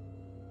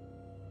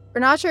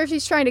 We're not sure if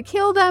she's trying to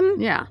kill them.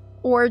 Yeah.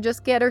 Or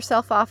just get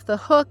herself off the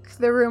hook.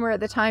 The rumor at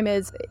the time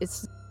is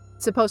it's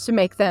supposed to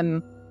make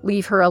them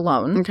leave her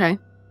alone. Okay.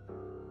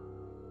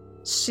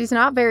 She's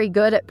not very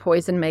good at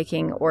poison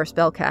making or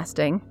spell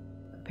casting,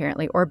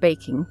 apparently, or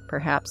baking,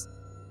 perhaps.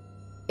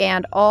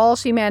 And all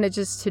she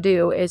manages to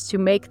do is to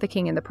make the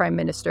king and the prime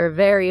minister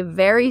very,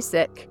 very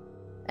sick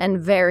and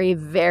very,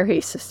 very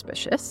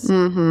suspicious.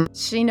 Mm-hmm.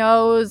 She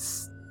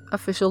knows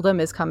officialdom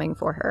is coming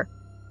for her.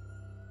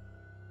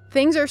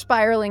 Things are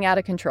spiraling out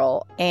of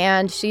control,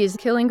 and she's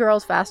killing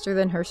girls faster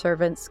than her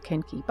servants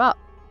can keep up.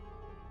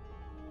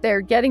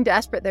 They're getting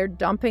desperate. They're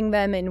dumping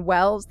them in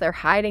wells. They're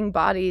hiding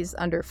bodies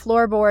under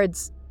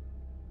floorboards.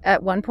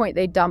 At one point,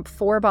 they dump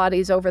 4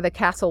 bodies over the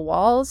castle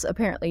walls,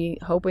 apparently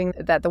hoping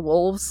that the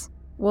wolves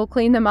will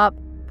clean them up,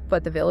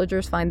 but the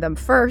villagers find them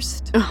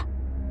first. Ugh.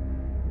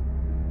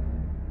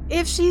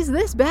 If she's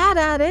this bad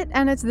at it,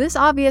 and it's this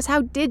obvious,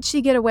 how did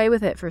she get away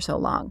with it for so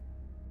long?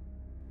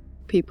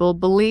 People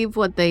believe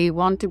what they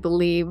want to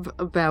believe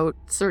about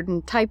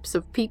certain types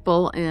of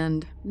people,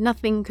 and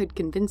nothing could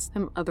convince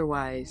them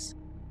otherwise.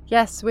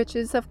 Yes, which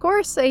is, of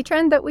course, a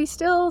trend that we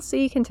still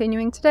see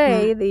continuing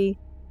today.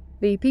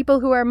 The people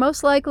who are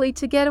most likely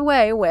to get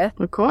away with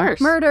Of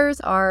course.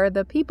 murders are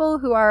the people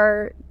who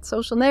our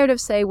social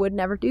narratives say would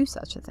never do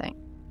such a thing.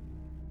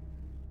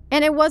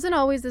 And it wasn't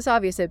always this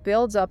obvious. It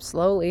builds up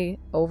slowly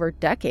over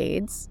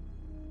decades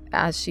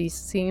as she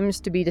seems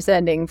to be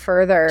descending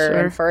further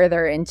and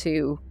further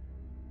into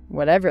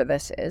whatever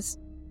this is.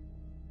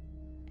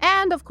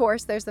 And, of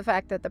course, there's the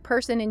fact that the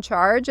person in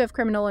charge of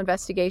criminal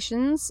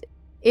investigations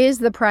is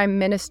the prime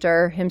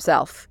minister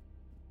himself,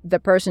 the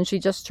person she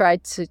just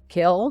tried to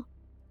kill,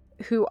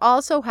 who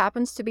also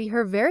happens to be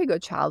her very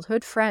good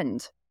childhood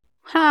friend.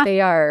 Ha! They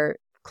are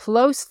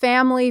close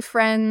family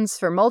friends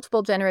for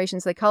multiple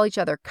generations. They call each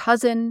other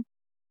cousin.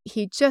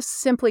 He just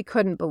simply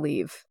couldn't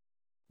believe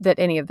that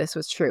any of this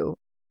was true.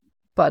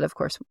 But, of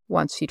course,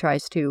 once she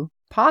tries to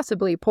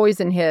possibly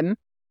poison him,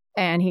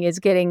 and he is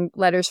getting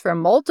letters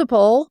from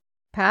multiple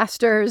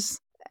pastors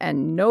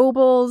and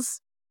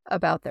nobles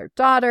about their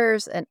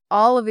daughters and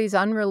all of these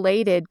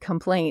unrelated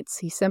complaints,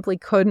 he simply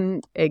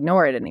couldn't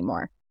ignore it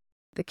anymore.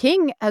 The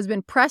king has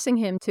been pressing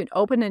him to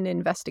open an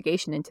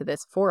investigation into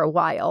this for a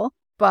while,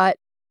 but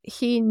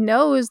he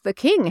knows the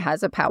king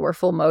has a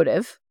powerful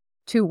motive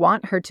to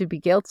want her to be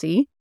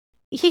guilty.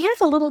 He has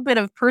a little bit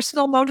of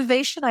personal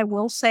motivation, I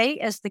will say,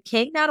 as the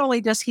king. Not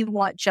only does he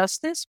want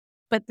justice,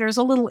 but there's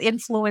a little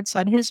influence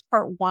on his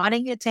part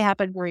wanting it to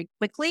happen very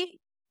quickly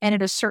and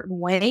in a certain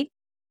way,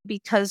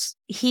 because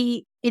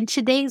he, in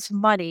today's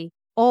money,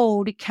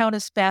 owed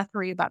Countess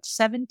Báthory about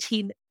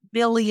 $17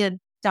 billion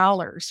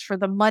for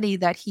the money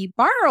that he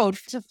borrowed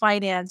to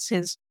finance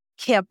his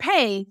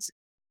campaigns.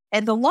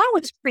 And the law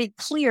was pretty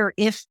clear.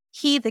 If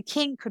he, the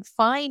king, could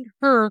find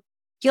her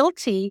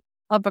guilty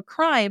of a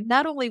crime,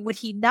 not only would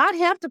he not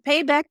have to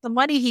pay back the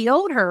money he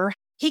owed her,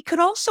 he could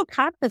also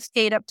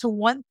confiscate up to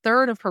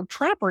 1/3 of her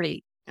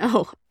property.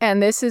 Oh,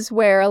 And this is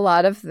where a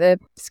lot of the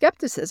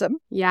skepticism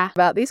yeah,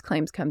 about these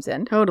claims comes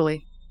in.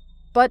 totally.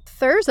 But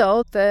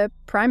Thurzo, the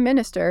prime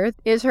minister,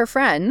 is her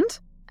friend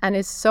and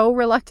is so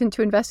reluctant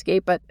to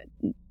investigate, but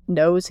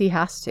knows he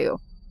has to.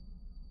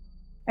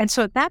 And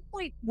so at that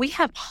point, we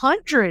have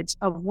hundreds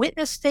of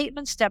witness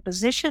statements,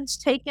 depositions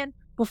taken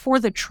before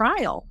the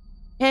trial.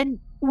 And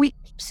we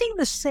keep seeing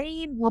the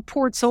same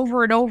reports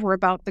over and over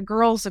about the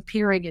girls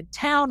appearing in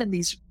town in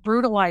these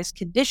brutalized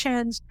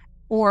conditions,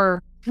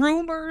 or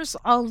rumors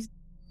of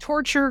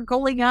torture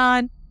going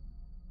on.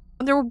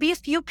 There would be a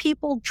few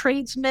people,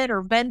 tradesmen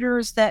or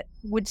vendors, that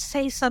would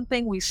say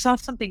something. We saw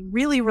something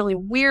really, really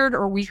weird,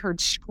 or we heard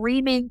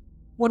screaming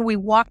when we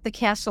walked the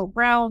castle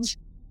grounds.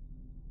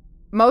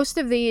 Most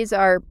of these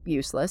are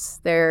useless.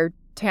 They're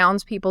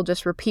townspeople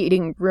just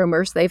repeating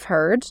rumors they've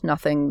heard,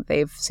 nothing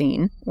they've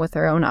seen with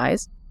their own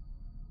eyes.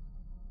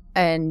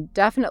 And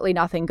definitely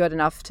nothing good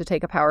enough to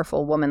take a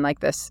powerful woman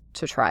like this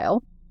to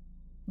trial.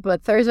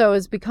 But Thurzo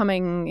is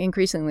becoming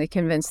increasingly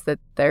convinced that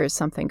there is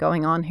something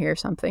going on here,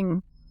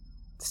 something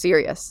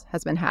serious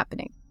has been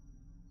happening.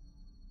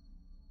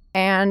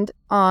 And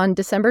on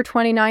December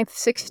 29th,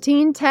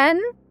 1610,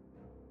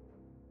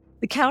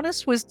 The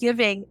Countess was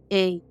giving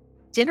a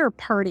dinner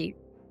party.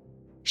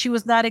 She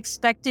was not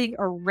expecting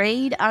a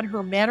raid on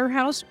her manor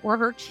house or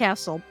her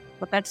castle,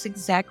 but that's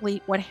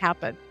exactly what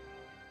happened.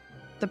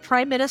 The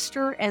prime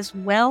minister, as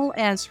well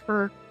as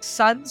her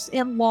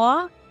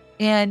sons-in-law,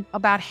 and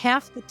about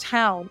half the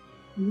town,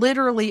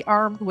 literally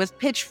armed with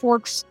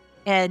pitchforks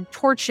and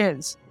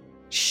torches,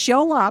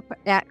 show up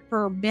at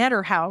her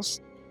manor house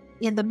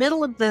in the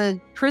middle of the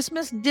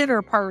Christmas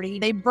dinner party.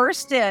 They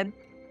burst in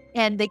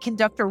and they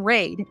conduct a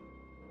raid.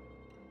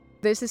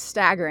 This is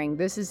staggering.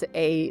 This is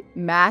a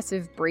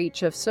massive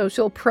breach of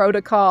social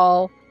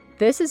protocol.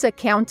 This is a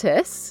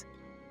countess.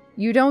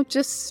 You don't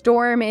just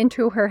storm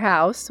into her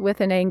house with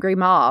an angry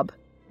mob.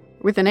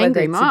 With an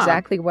angry mob? That's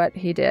exactly what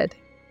he did.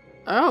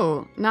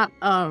 Oh, not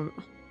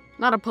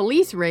a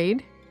police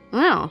raid.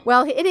 Oh.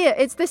 Well,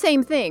 it's the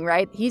same thing,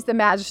 right? He's the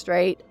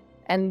magistrate,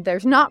 and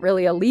there's not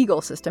really a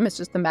legal system. It's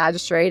just the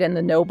magistrate and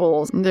the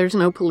nobles. There's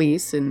no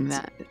police in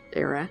that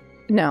era.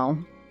 No,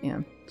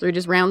 yeah. So he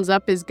just rounds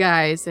up his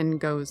guys and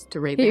goes to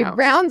raid the house. He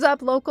rounds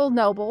up local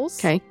nobles.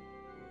 Okay.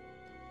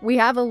 We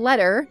have a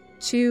letter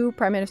to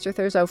Prime Minister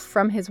Thurzo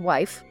from his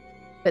wife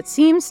that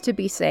seems to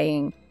be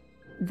saying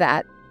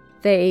that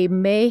they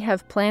may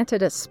have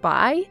planted a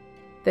spy,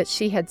 that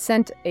she had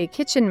sent a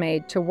kitchen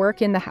maid to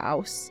work in the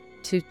house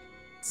to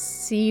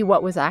see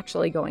what was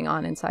actually going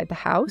on inside the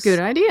house. Good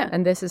idea.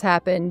 And this has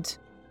happened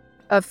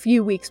a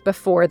few weeks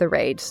before the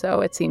raid,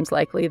 so it seems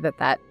likely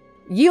that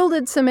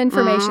yielded some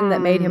information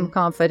that made him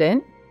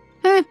confident.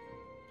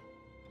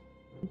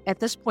 At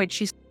this point,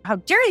 she's, "How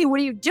dare you?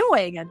 What are you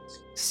doing?" And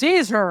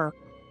seize her.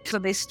 So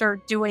they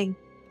start doing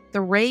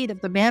the raid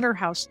of the manor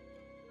house.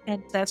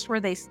 And that's where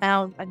they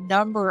found a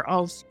number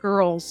of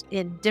girls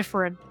in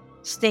different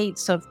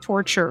states of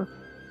torture.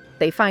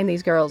 They find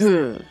these girls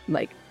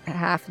like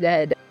half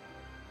dead.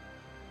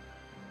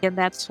 And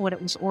that's when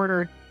it was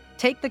ordered,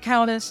 take the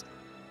countess.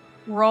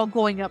 We're all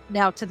going up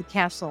now to the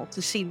castle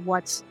to see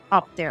what's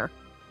up there.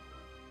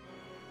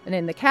 And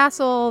in the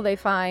castle, they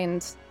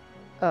find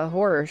a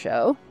horror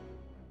show.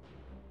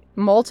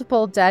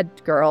 Multiple dead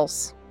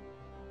girls.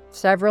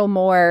 Several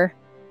more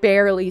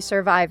barely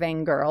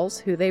surviving girls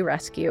who they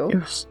rescue.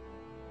 Yes.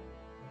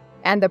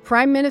 And the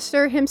prime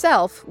minister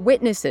himself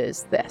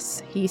witnesses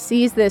this. He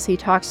sees this, he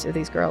talks to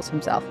these girls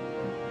himself.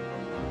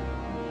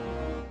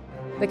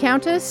 The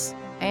countess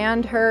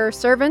and her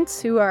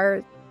servants, who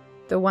are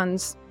the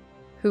ones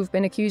who've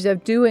been accused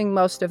of doing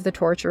most of the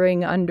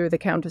torturing under the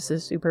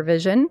countess's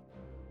supervision,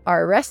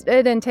 are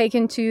arrested and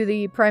taken to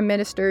the prime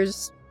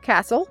minister's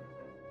castle.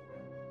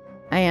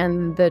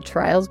 And the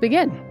trials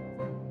begin.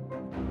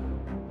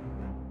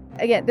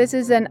 Again, this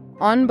is an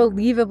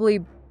unbelievably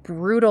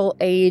brutal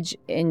age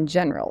in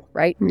general,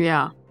 right?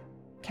 Yeah.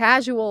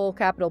 Casual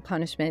capital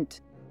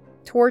punishment.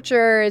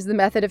 Torture is the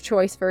method of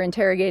choice for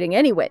interrogating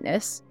any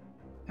witness.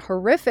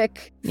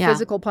 Horrific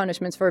physical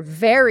punishments for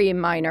very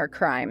minor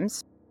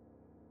crimes.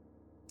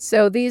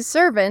 So these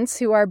servants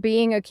who are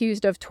being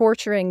accused of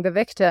torturing the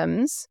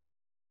victims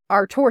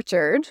are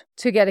tortured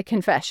to get a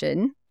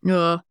confession.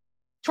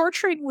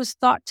 Torturing was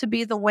thought to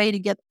be the way to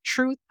get the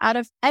truth out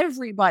of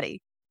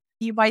everybody.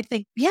 You might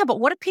think, yeah, but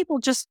what if people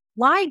just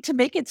lied to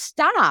make it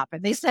stop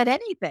and they said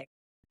anything?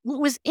 What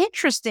was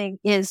interesting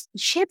is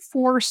she had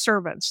 4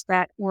 servants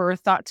that were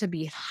thought to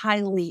be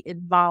highly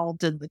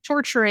involved in the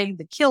torturing,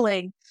 the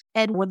killing.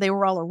 And when they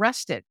were all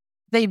arrested,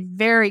 they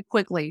very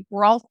quickly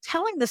were all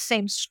telling the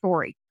same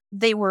story.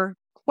 They were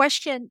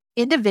questioned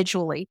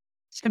individually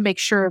to make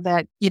sure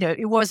that,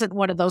 it wasn't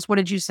one of those, what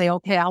did you say?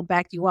 Okay, I'll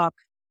back you up.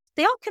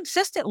 They all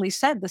consistently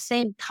said the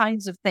same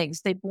kinds of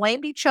things. They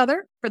blamed each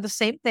other for the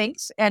same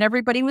things, and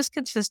everybody was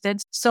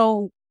consistent.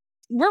 So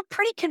we're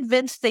pretty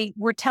convinced they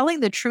were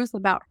telling the truth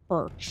about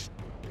her.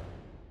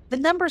 The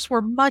numbers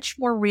were much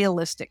more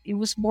realistic. It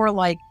was more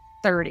like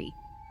 30,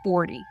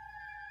 40.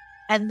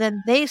 And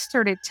then they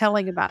started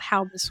telling about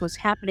how this was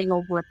happening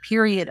over a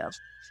period of,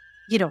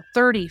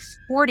 30,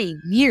 40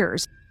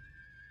 years.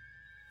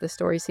 The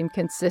stories seem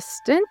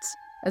consistent,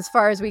 as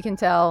far as we can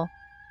tell,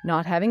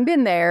 not having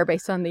been there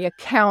based on the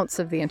accounts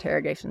of the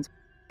interrogations.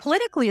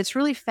 Politically, it's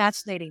really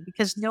fascinating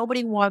because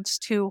nobody wants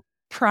to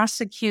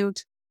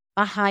prosecute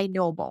a high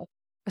noble,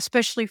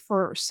 especially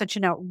for such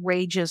an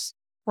outrageous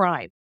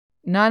crime.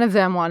 None of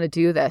them want to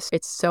do this.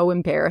 It's so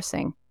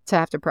embarrassing to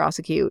have to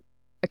prosecute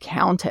a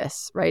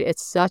countess, right?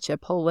 It's such a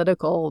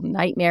political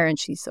nightmare, and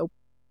she's so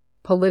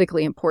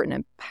politically important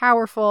and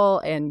powerful,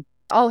 and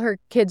all her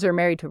kids are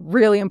married to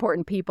really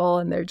important people,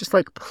 and they're just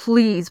like,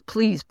 please,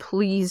 please,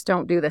 please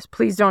don't do this.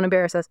 Please don't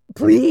embarrass us.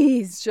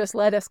 Please just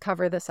let us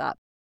cover this up.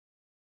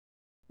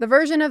 The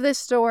version of this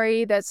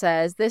story that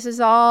says this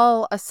is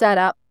all a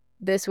setup,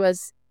 this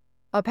was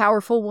a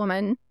powerful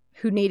woman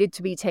who needed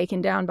to be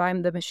taken down by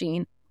the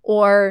machine,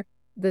 or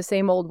the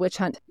same old witch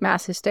hunt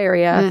mass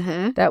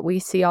hysteria that we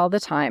see all the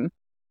time.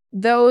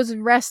 Those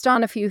rest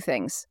on a few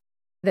things.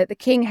 That the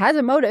king has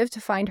a motive to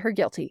find her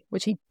guilty,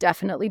 which he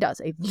definitely does,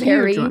 a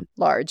very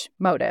large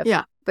motive.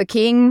 Yeah. The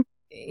king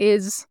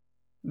is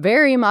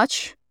very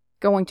much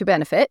going to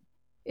benefit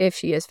if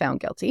she is found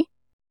guilty.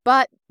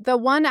 But the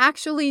one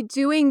actually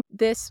doing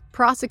this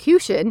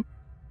prosecution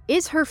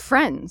is her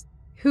friend.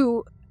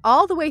 who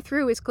all the way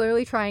through is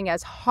clearly trying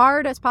as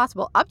hard as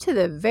possible, up to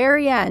the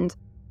very end,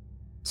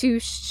 to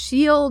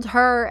shield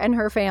her and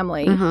her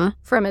family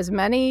from as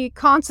many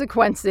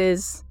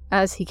consequences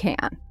as he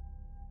can.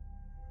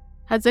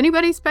 Has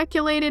anybody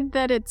speculated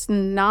that it's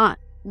not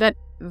that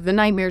the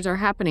nightmares are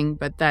happening,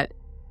 but that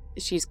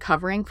she's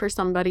covering for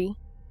somebody?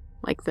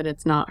 Like that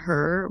it's not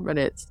her, but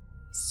it's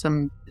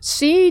some...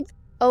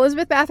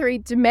 Elizabeth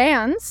Báthory,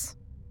 demands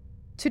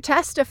to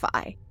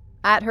testify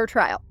at her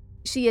trial.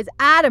 She is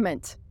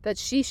adamant that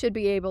she should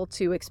be able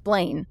to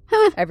explain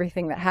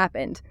everything that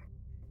happened.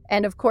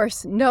 And of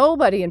course,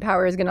 nobody in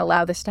power is going to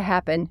allow this to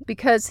happen,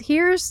 because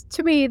here's,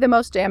 to me, the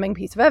most damning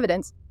piece of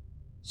evidence.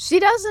 She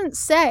doesn't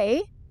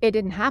say it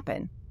didn't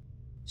happen.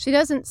 She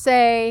doesn't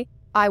say,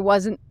 I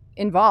wasn't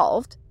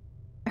involved.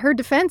 Her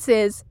defense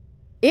is,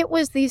 it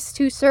was these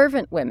two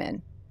servant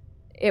women.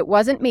 It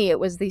wasn't me, it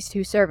was these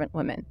two servant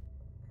women.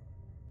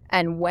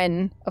 And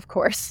when, of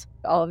course,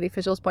 all of the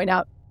officials point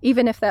out,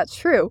 even if that's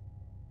true,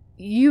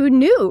 you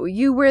knew,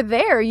 you were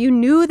there, you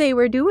knew they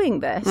were doing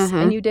this,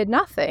 and you did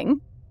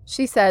nothing.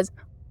 She says,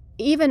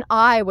 even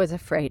I was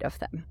afraid of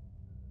them.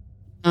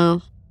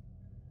 Oh.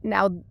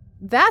 Now,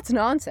 that's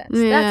nonsense.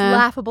 That's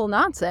laughable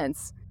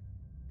nonsense.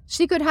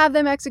 She could have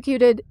them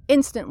executed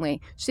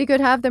instantly. She could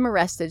have them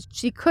arrested.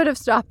 She could have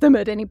stopped them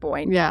at any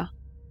point. Yeah.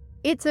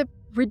 It's a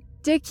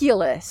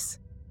ridiculous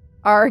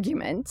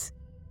argument.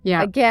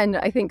 Yeah. Again,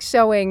 I think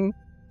showing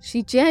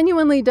she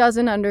genuinely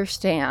doesn't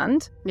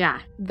understand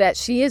that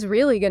she is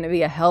really going to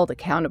be held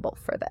accountable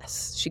for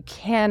this. She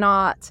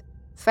cannot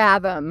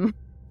fathom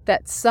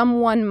that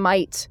someone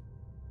might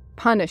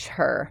punish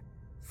her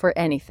for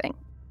anything.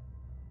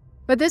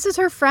 But this is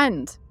her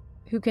friend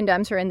who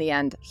condemns her in the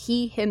end.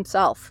 He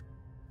himself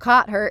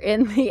caught her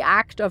in the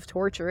act of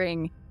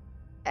torturing.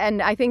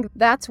 And I think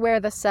that's where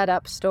the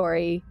setup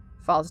story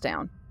falls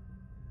down.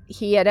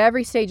 He at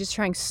every stage is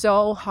trying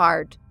so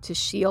hard to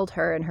shield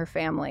her and her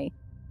family.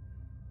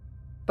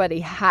 But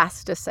he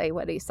has to say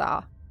what he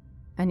saw.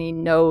 And he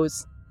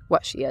knows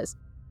what she is.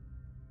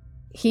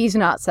 He's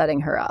not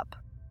setting her up.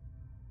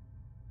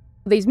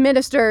 These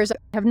ministers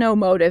have no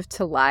motive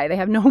to lie. They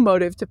have no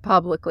motive to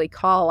publicly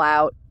call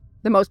out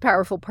the most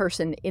powerful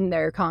person in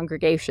their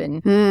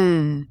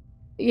congregation.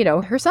 You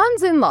know, her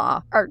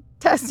sons-in-law are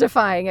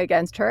testifying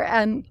against her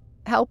and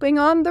helping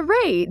on the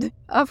raid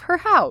of her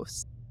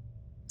house.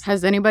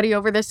 Has anybody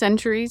over the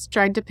centuries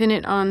tried to pin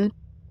it on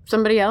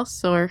somebody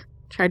else or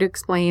try to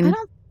explain?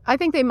 I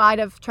think they might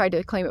have tried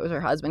to claim it was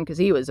her husband, because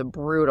he was a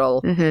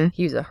brutal,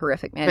 he was a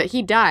horrific man. But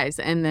he dies,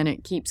 and then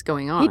it keeps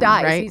going on, He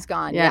dies, right? He's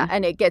gone, yeah.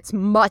 And it gets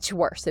much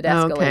worse. It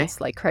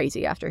escalates like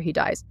crazy after he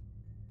dies.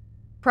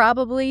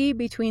 Probably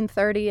between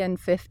 30 and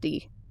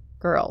 50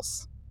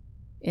 girls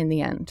in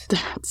the end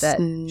that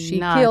she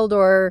killed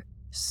or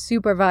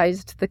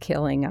supervised the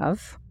killing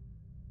of.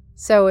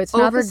 So it's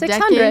not the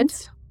 600.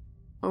 Decades?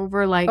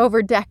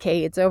 Over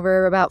decades,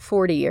 over about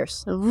 40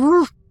 years.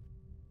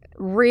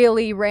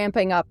 Really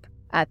ramping up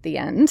at the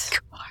end.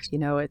 Gosh. You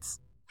know, it's...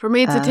 For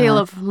me, it's a tale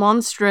of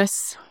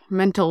monstrous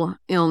mental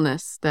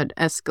illness that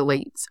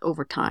escalates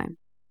over time.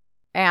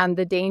 And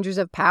the dangers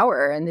of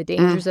power and the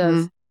dangers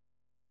of...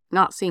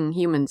 Not seeing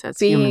humans as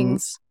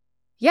humans.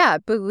 Yeah,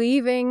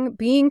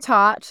 being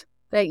taught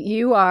that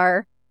you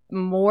are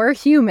more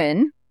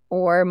human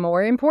or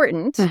more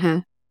important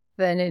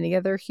than any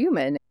other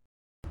human.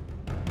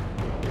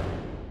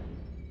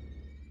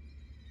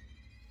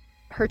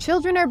 Her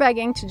children are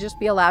begging to just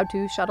be allowed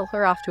to shuttle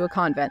her off to a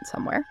convent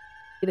somewhere.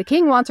 The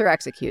king wants her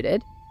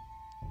executed.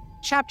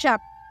 Chop, chop.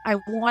 I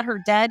want her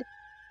dead.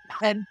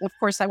 And of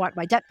course, I want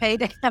my debt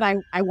paid. And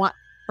I want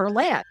her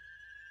land.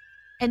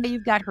 And then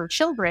you've got her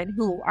children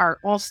who are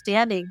all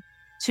standing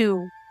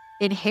to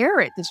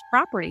inherit this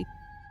property.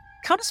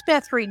 Countess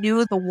Báthory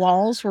knew the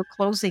walls were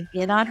closing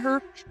in on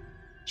her.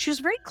 She was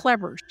very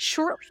clever.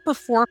 Shortly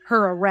before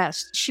her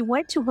arrest, she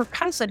went to her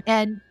cousin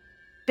and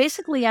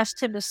basically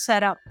asked him to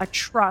set up a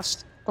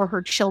trust for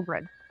her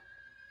children.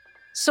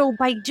 So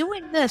by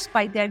doing this,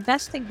 by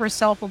divesting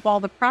herself of all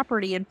the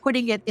property and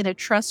putting it in a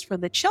trust for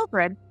the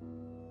children,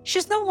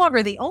 she's no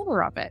longer the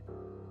owner of it.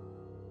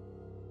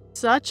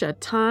 Such a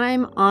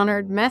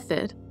time-honored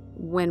method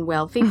when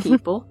wealthy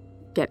people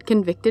get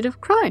convicted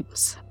of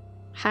crimes.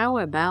 How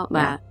about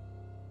that?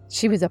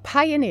 She was a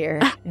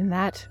pioneer in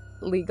that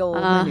legal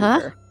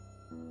maneuver.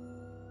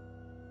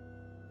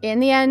 In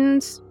the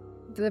end,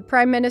 the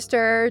prime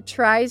minister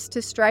tries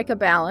to strike a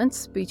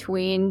balance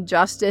between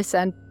justice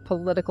and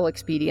political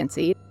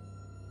expediency.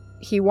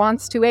 He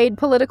wants to aid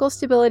political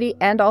stability,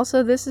 and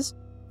also this is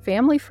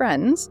family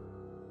friends.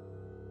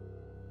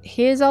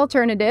 His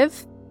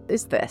alternative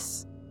is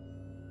this.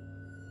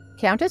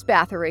 Countess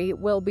Báthory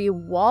will be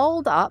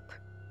walled up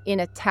in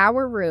a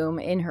tower room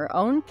in her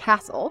own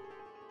castle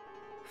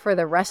for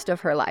the rest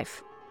of her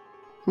life.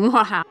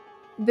 Wow.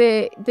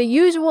 The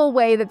usual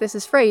way that this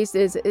is phrased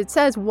is it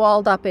says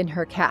walled up in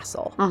her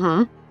castle.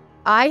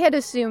 I had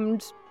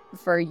assumed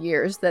for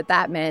years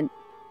that meant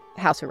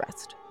house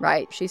arrest,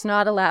 right? She's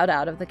not allowed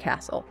out of the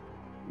castle.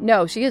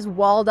 No, she is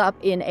walled up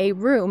in a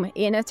room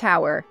in a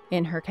tower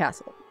in her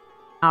castle.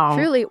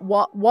 truly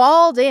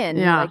walled in,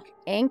 Yeah. like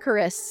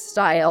anchoress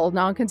style,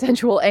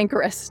 non-consensual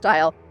anchoress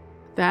style.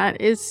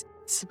 That is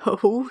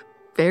so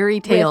fairy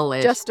tale-ish.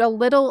 With just a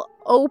little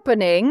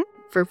opening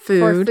for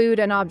food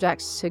and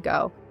objects to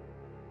go.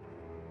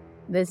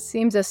 This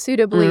seems a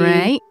suitably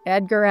Right.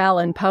 Edgar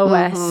Allan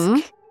Poe-esque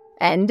Mhm.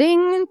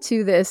 ending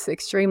to this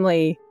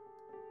extremely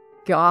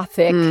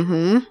gothic,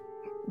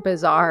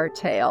 bizarre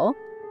tale.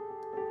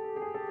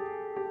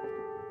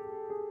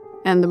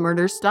 And the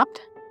murder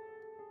stopped?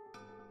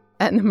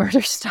 And the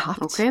murder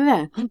stopped. Okay,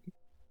 then.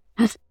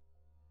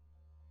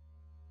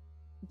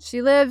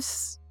 She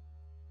lives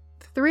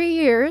 3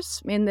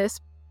 years in this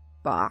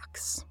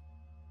box,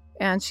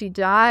 and she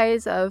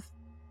dies of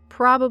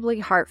probably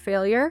heart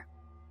failure.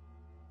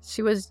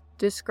 She was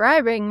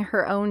describing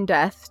her own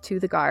death to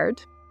the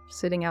guard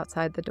sitting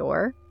outside the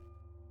door.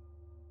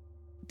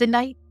 The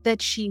night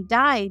that she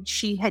died,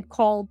 she had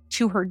called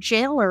to her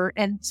jailer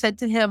and said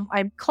to him,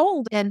 "I'm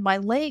cold and my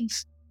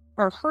legs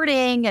are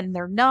hurting and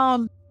they're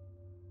numb."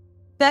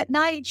 That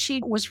night,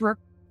 she was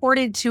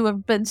reported to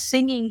have been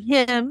singing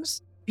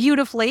hymns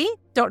beautifully.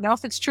 Don't know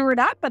if it's true or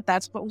not, but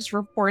that's what was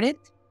reported.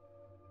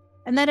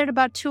 And then at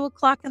about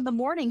 2:00 in the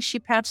morning, she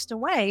passed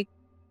away.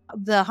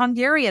 The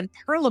Hungarian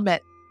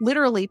parliament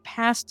literally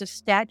passed a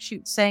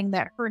statute saying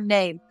that her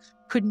name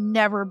could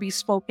never be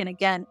spoken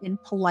again in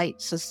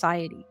polite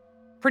society.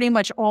 Pretty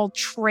much all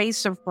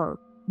trace of her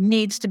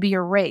needs to be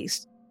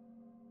erased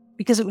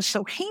because it was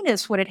so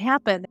heinous what had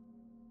happened.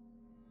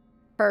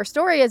 Her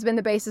story has been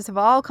the basis of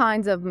all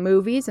kinds of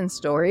movies and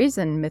stories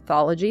and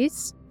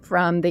mythologies,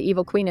 from the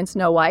evil queen in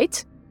Snow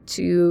White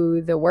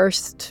to the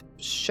worst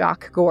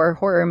shock gore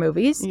horror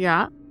movies.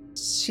 Yeah.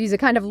 She's a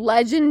kind of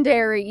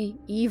legendary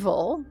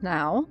evil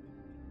now.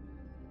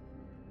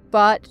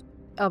 But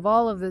of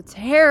all of the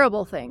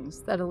terrible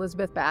things that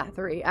Elizabeth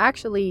Báthory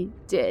actually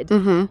did,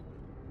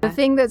 the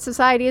thing that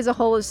society as a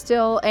whole is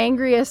still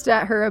angriest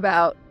at her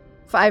about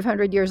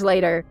 500 years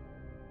later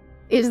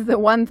is the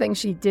one thing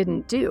she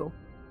didn't do.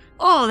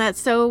 Oh, that's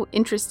so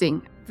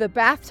interesting. The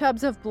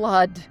bathtubs of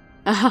blood.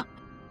 Uh-huh.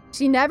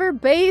 She never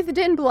bathed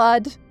in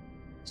blood.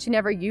 She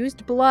never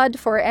used blood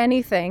for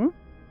anything.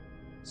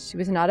 She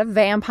was not a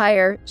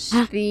vampire.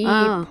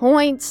 The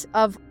point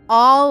of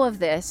all of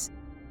this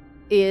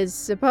is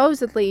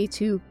supposedly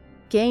to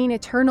gain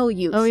eternal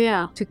youth. Oh,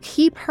 yeah. To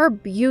keep her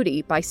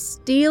beauty by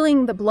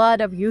stealing the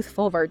blood of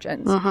youthful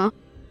virgins.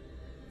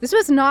 This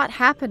was not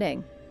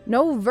happening.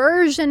 No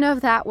version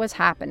of that was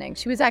happening.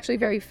 She was actually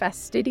very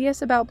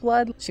fastidious about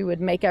blood. She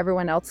would make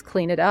everyone else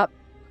clean it up.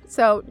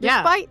 So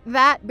despite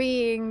that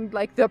being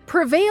like the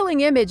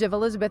prevailing image of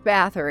Elizabeth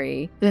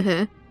Báthory,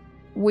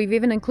 we've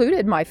even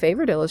included my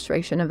favorite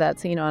illustration of that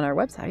scene on our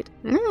website.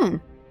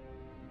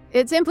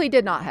 It simply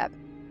did not happen.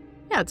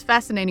 Yeah, it's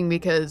fascinating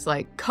because,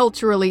 like,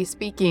 culturally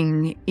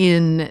speaking,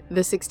 in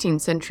the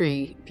 16th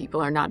century, people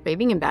are not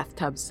bathing in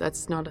bathtubs.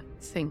 That's not a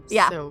thing.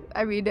 Yeah. So,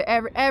 I mean,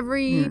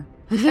 every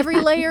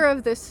layer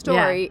of this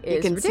story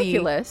is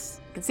ridiculous.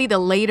 You can see the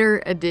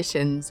later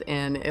additions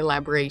and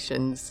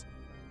elaborations,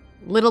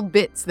 little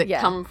bits that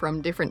come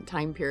from different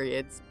time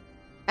periods.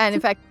 And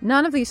in fact,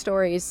 none of these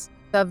stories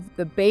of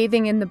the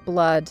bathing in the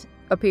blood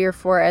appear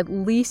for at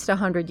least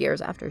 100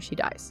 years after she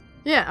dies.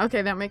 Yeah,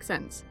 okay, that makes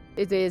sense.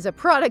 It is a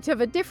product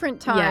of a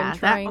different time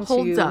trying that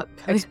holds to up.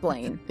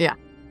 explain. Yeah.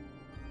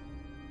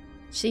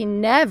 She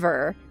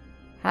never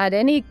had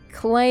any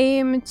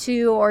claim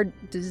to or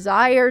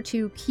desire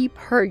to keep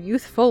her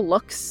youthful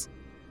looks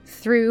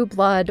through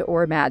blood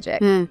or magic.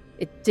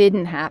 It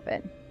didn't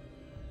happen.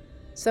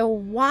 So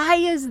why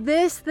is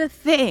this the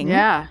thing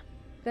that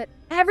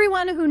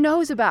everyone who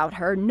knows about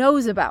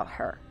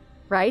her,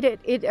 right?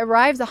 It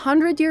arrives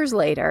 100 years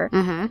later.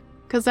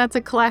 Because that's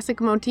a classic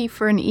motif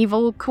for an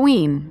evil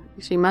queen.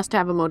 She must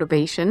have a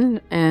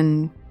motivation,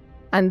 and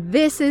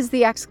this is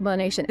the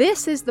explanation.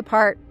 This is the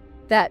part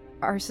that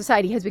our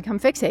society has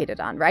become fixated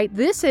on, right?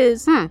 This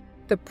is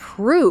the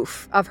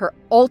proof of her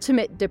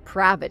ultimate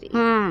depravity.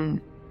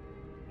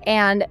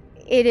 And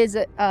it is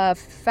a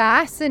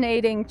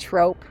fascinating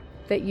trope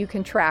that you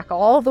can track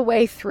all the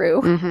way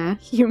through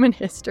human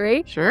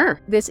history.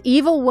 Sure. This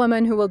evil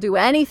woman who will do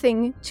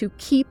anything to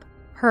keep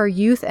her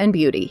youth and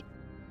beauty.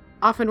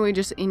 Often we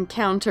just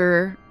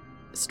encounter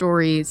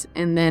stories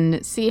and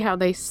then see how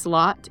they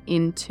slot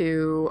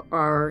into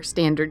our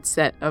standard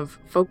set of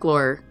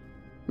folklore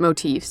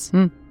motifs.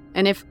 And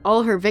if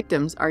all her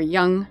victims are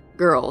young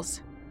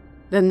girls,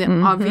 then the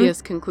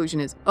obvious conclusion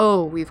is,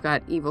 oh, we've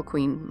got evil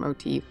queen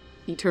motif,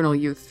 eternal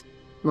youth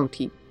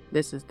motif.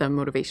 This is the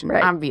motivation,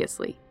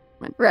 obviously.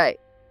 Right.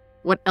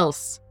 What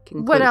else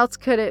can What else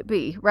could it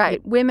be?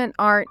 Right. Women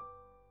aren't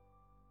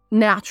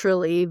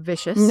naturally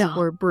vicious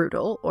or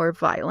brutal or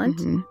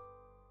violent.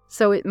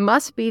 So it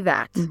must be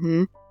that.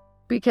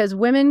 Because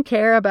women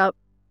care about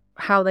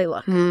how they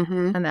look.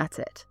 And that's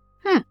it.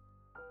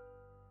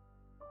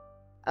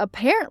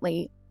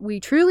 Apparently, we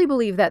truly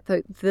believe that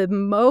the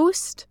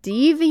most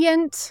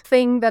deviant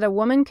thing that a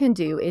woman can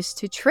do is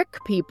to trick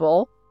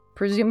people,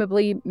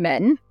 presumably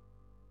men,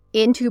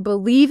 into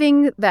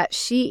believing that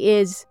she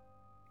is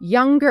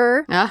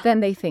younger than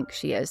they think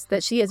she is,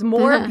 that she is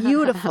more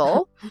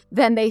beautiful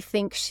than they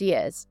think she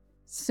is.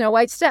 Snow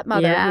White's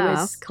stepmother,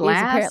 who is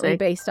apparently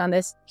based on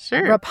this,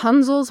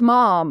 Rapunzel's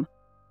mom,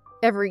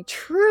 every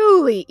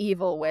truly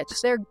evil witch,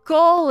 their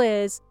goal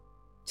is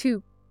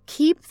to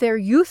keep their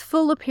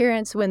youthful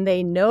appearance when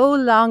they no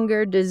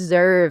longer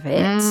deserve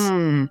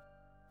it.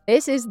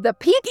 This is the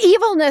peak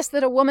evilness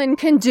that a woman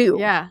can do.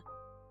 Yeah.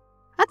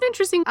 That's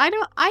interesting.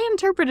 I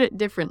interpret it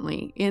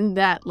differently in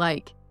that,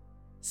 like,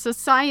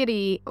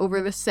 society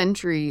over the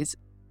centuries,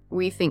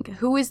 we think,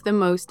 who is the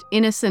most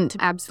innocent,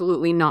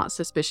 absolutely not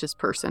suspicious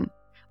person?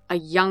 A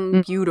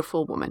young,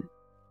 beautiful woman.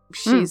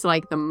 She's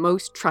like the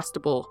most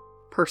trustable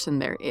person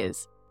there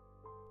is.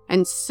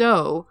 And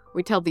so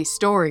we tell these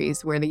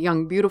stories where the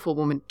young, beautiful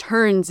woman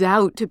turns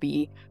out to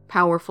be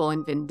powerful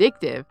and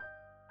vindictive.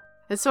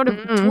 It's sort of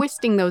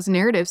twisting those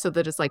narratives so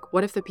that it's like,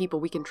 what if the people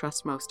we can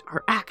trust most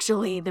are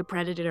actually the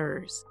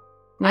predators?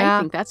 I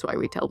think that's why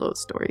we tell those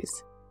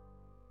stories.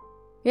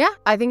 Yeah,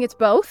 I think it's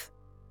both.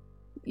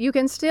 You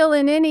can still,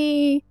 in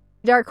any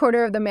dark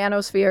corner of the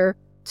manosphere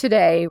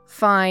today,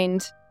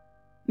 find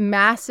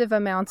massive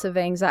amounts of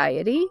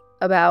anxiety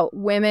about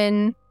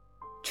women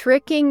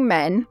tricking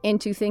men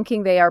into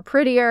thinking they are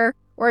prettier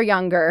or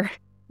younger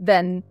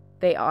than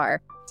they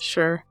are.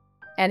 Sure.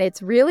 And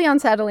it's really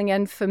unsettling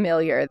and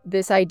familiar,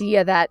 this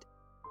idea that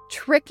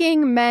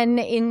tricking men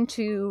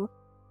into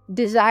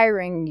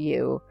desiring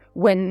you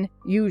when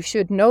you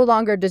should no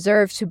longer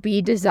deserve to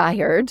be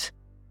desired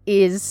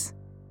is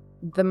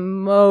the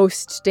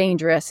most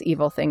dangerous,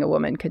 evil thing a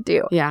woman could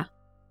do. Yeah.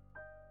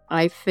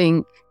 I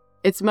think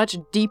it's much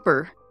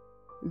deeper.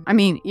 I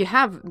mean, you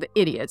have the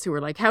idiots who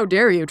are like, how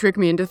dare you trick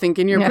me into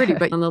thinking you're pretty?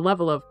 But on the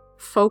level of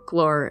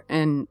folklore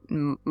and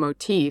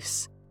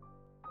motifs,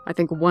 I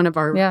think one of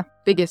our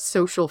biggest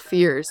social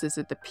fears is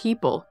that the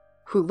people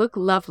who look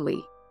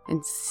lovely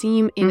and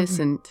seem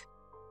innocent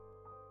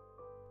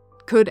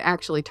could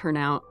actually turn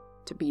out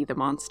to be the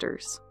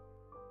monsters.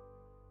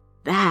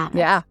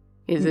 That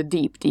is a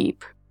deep,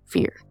 deep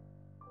fear.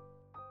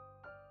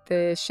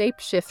 The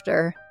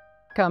shapeshifter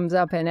comes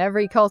up in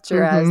every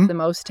culture as the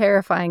most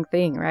terrifying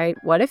thing, right?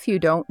 What if you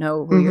don't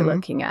know who you're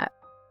looking at?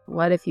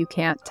 What if you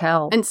can't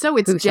tell? And so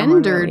it's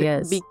gendered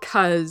really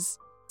because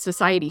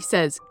society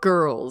says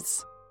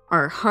girls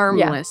are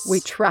harmless. Yeah, we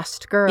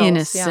trust girls.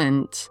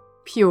 Innocent,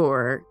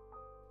 pure.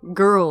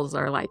 Girls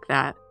are like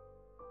that.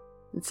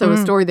 And so a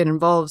story that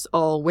involves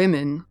all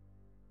women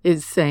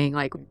is saying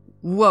like,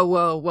 whoa,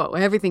 whoa, whoa,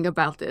 everything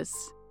about this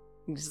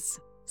is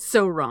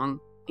so wrong.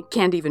 It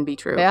can't even be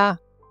true. Yeah.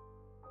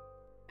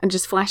 And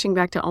just flashing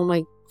back to all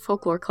my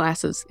folklore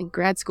classes in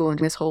grad school and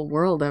this whole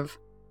world of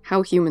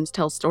how humans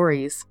tell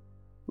stories,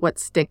 what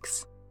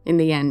sticks in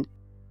the end.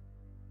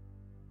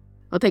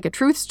 We'll take a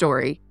truth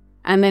story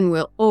and then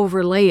we'll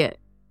overlay it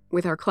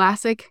with our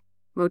classic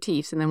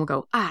motifs and then we'll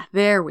go,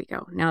 there we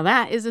go. Now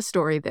that is a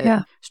story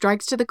that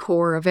strikes to the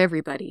core of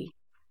everybody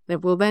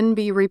that will then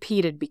be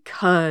repeated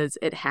because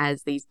it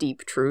has these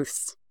deep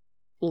truths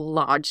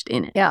lodged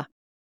in it. Yeah.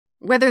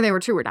 Whether they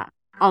were true or not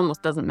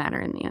almost doesn't matter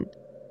in the end.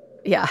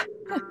 Yeah.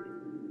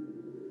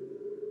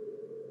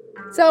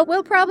 So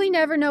we'll probably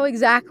never know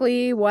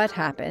exactly what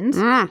happened.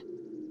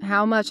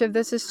 How much of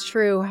this is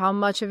true, how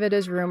much of it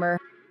is rumor.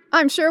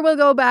 I'm sure we'll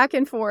go back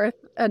and forth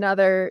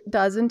another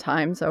dozen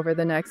times over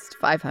the next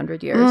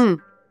 500 years.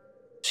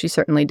 She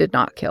certainly did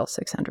not kill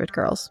 600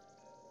 girls.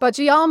 But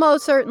she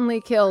almost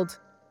certainly killed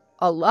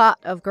a lot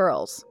of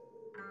girls.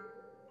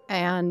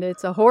 And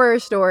it's a horror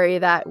story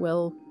that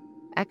will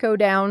echo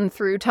down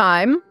through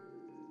time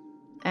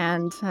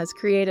and has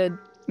created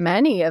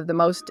many of the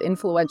most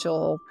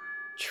influential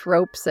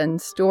tropes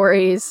and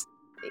stories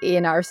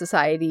in our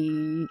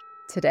society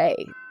today.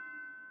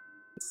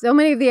 So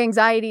many of the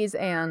anxieties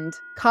and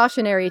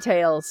cautionary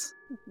tales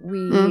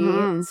we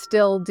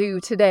still do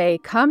today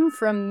come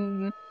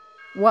from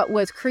what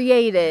was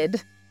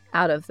created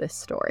out of this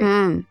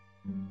story.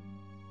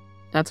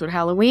 That's what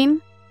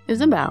Halloween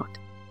is about.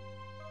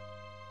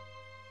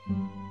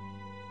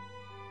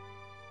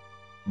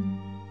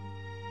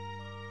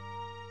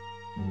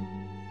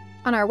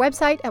 On our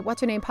website at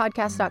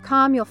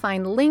whatsyournamepodcast.com, you'll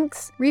find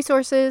links,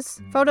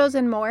 resources, photos,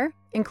 and more,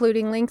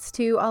 including links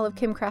to all of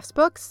Kim Craft's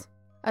books,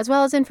 as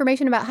well as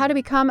information about how to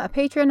become a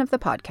patron of the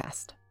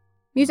podcast.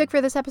 Music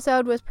for this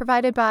episode was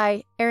provided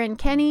by Aaron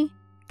Kenny,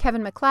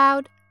 Kevin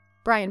MacLeod,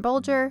 Brian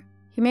Bolger,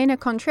 Jimena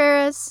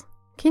Contreras,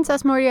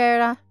 Quintas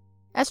Moriera,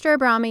 Esther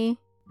Abrami,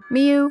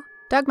 Miu,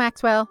 Doug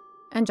Maxwell,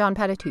 and John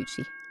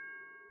Patitucci.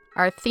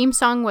 Our theme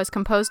song was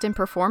composed and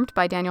performed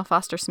by Daniel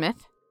Foster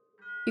Smith.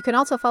 You can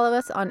also follow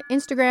us on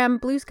Instagram,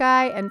 Blue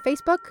Sky, and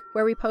Facebook,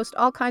 where we post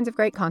all kinds of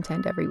great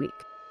content every week.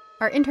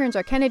 Our interns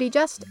are Kennedy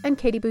Just and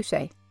Katie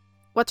Boucher.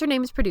 What's Her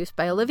Name is produced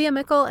by Olivia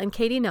Mickle and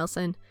Katie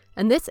Nelson,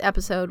 and this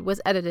episode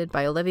was edited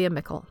by Olivia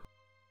Mickle.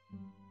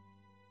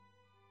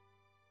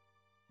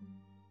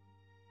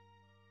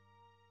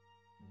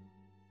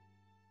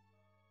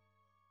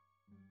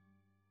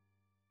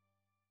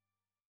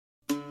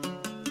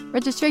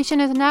 Registration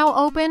is now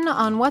open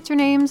on What's Her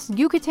Name's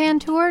Yucatan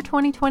Tour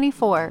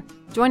 2024.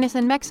 Join us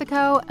in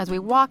Mexico as we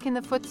walk in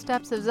the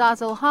footsteps of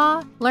Zazil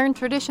Ha, learn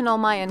traditional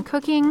Mayan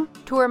cooking,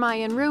 tour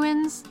Mayan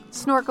ruins,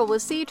 snorkel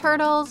with sea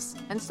turtles,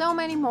 and so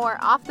many more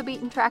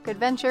off-the-beaten-track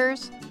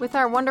adventures with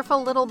our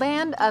wonderful little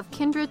band of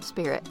kindred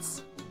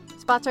spirits.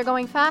 Spots are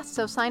going fast,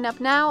 so sign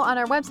up now on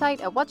our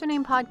website at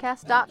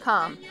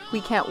whatsyournamepodcast.com. We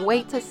can't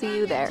wait to see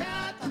you there.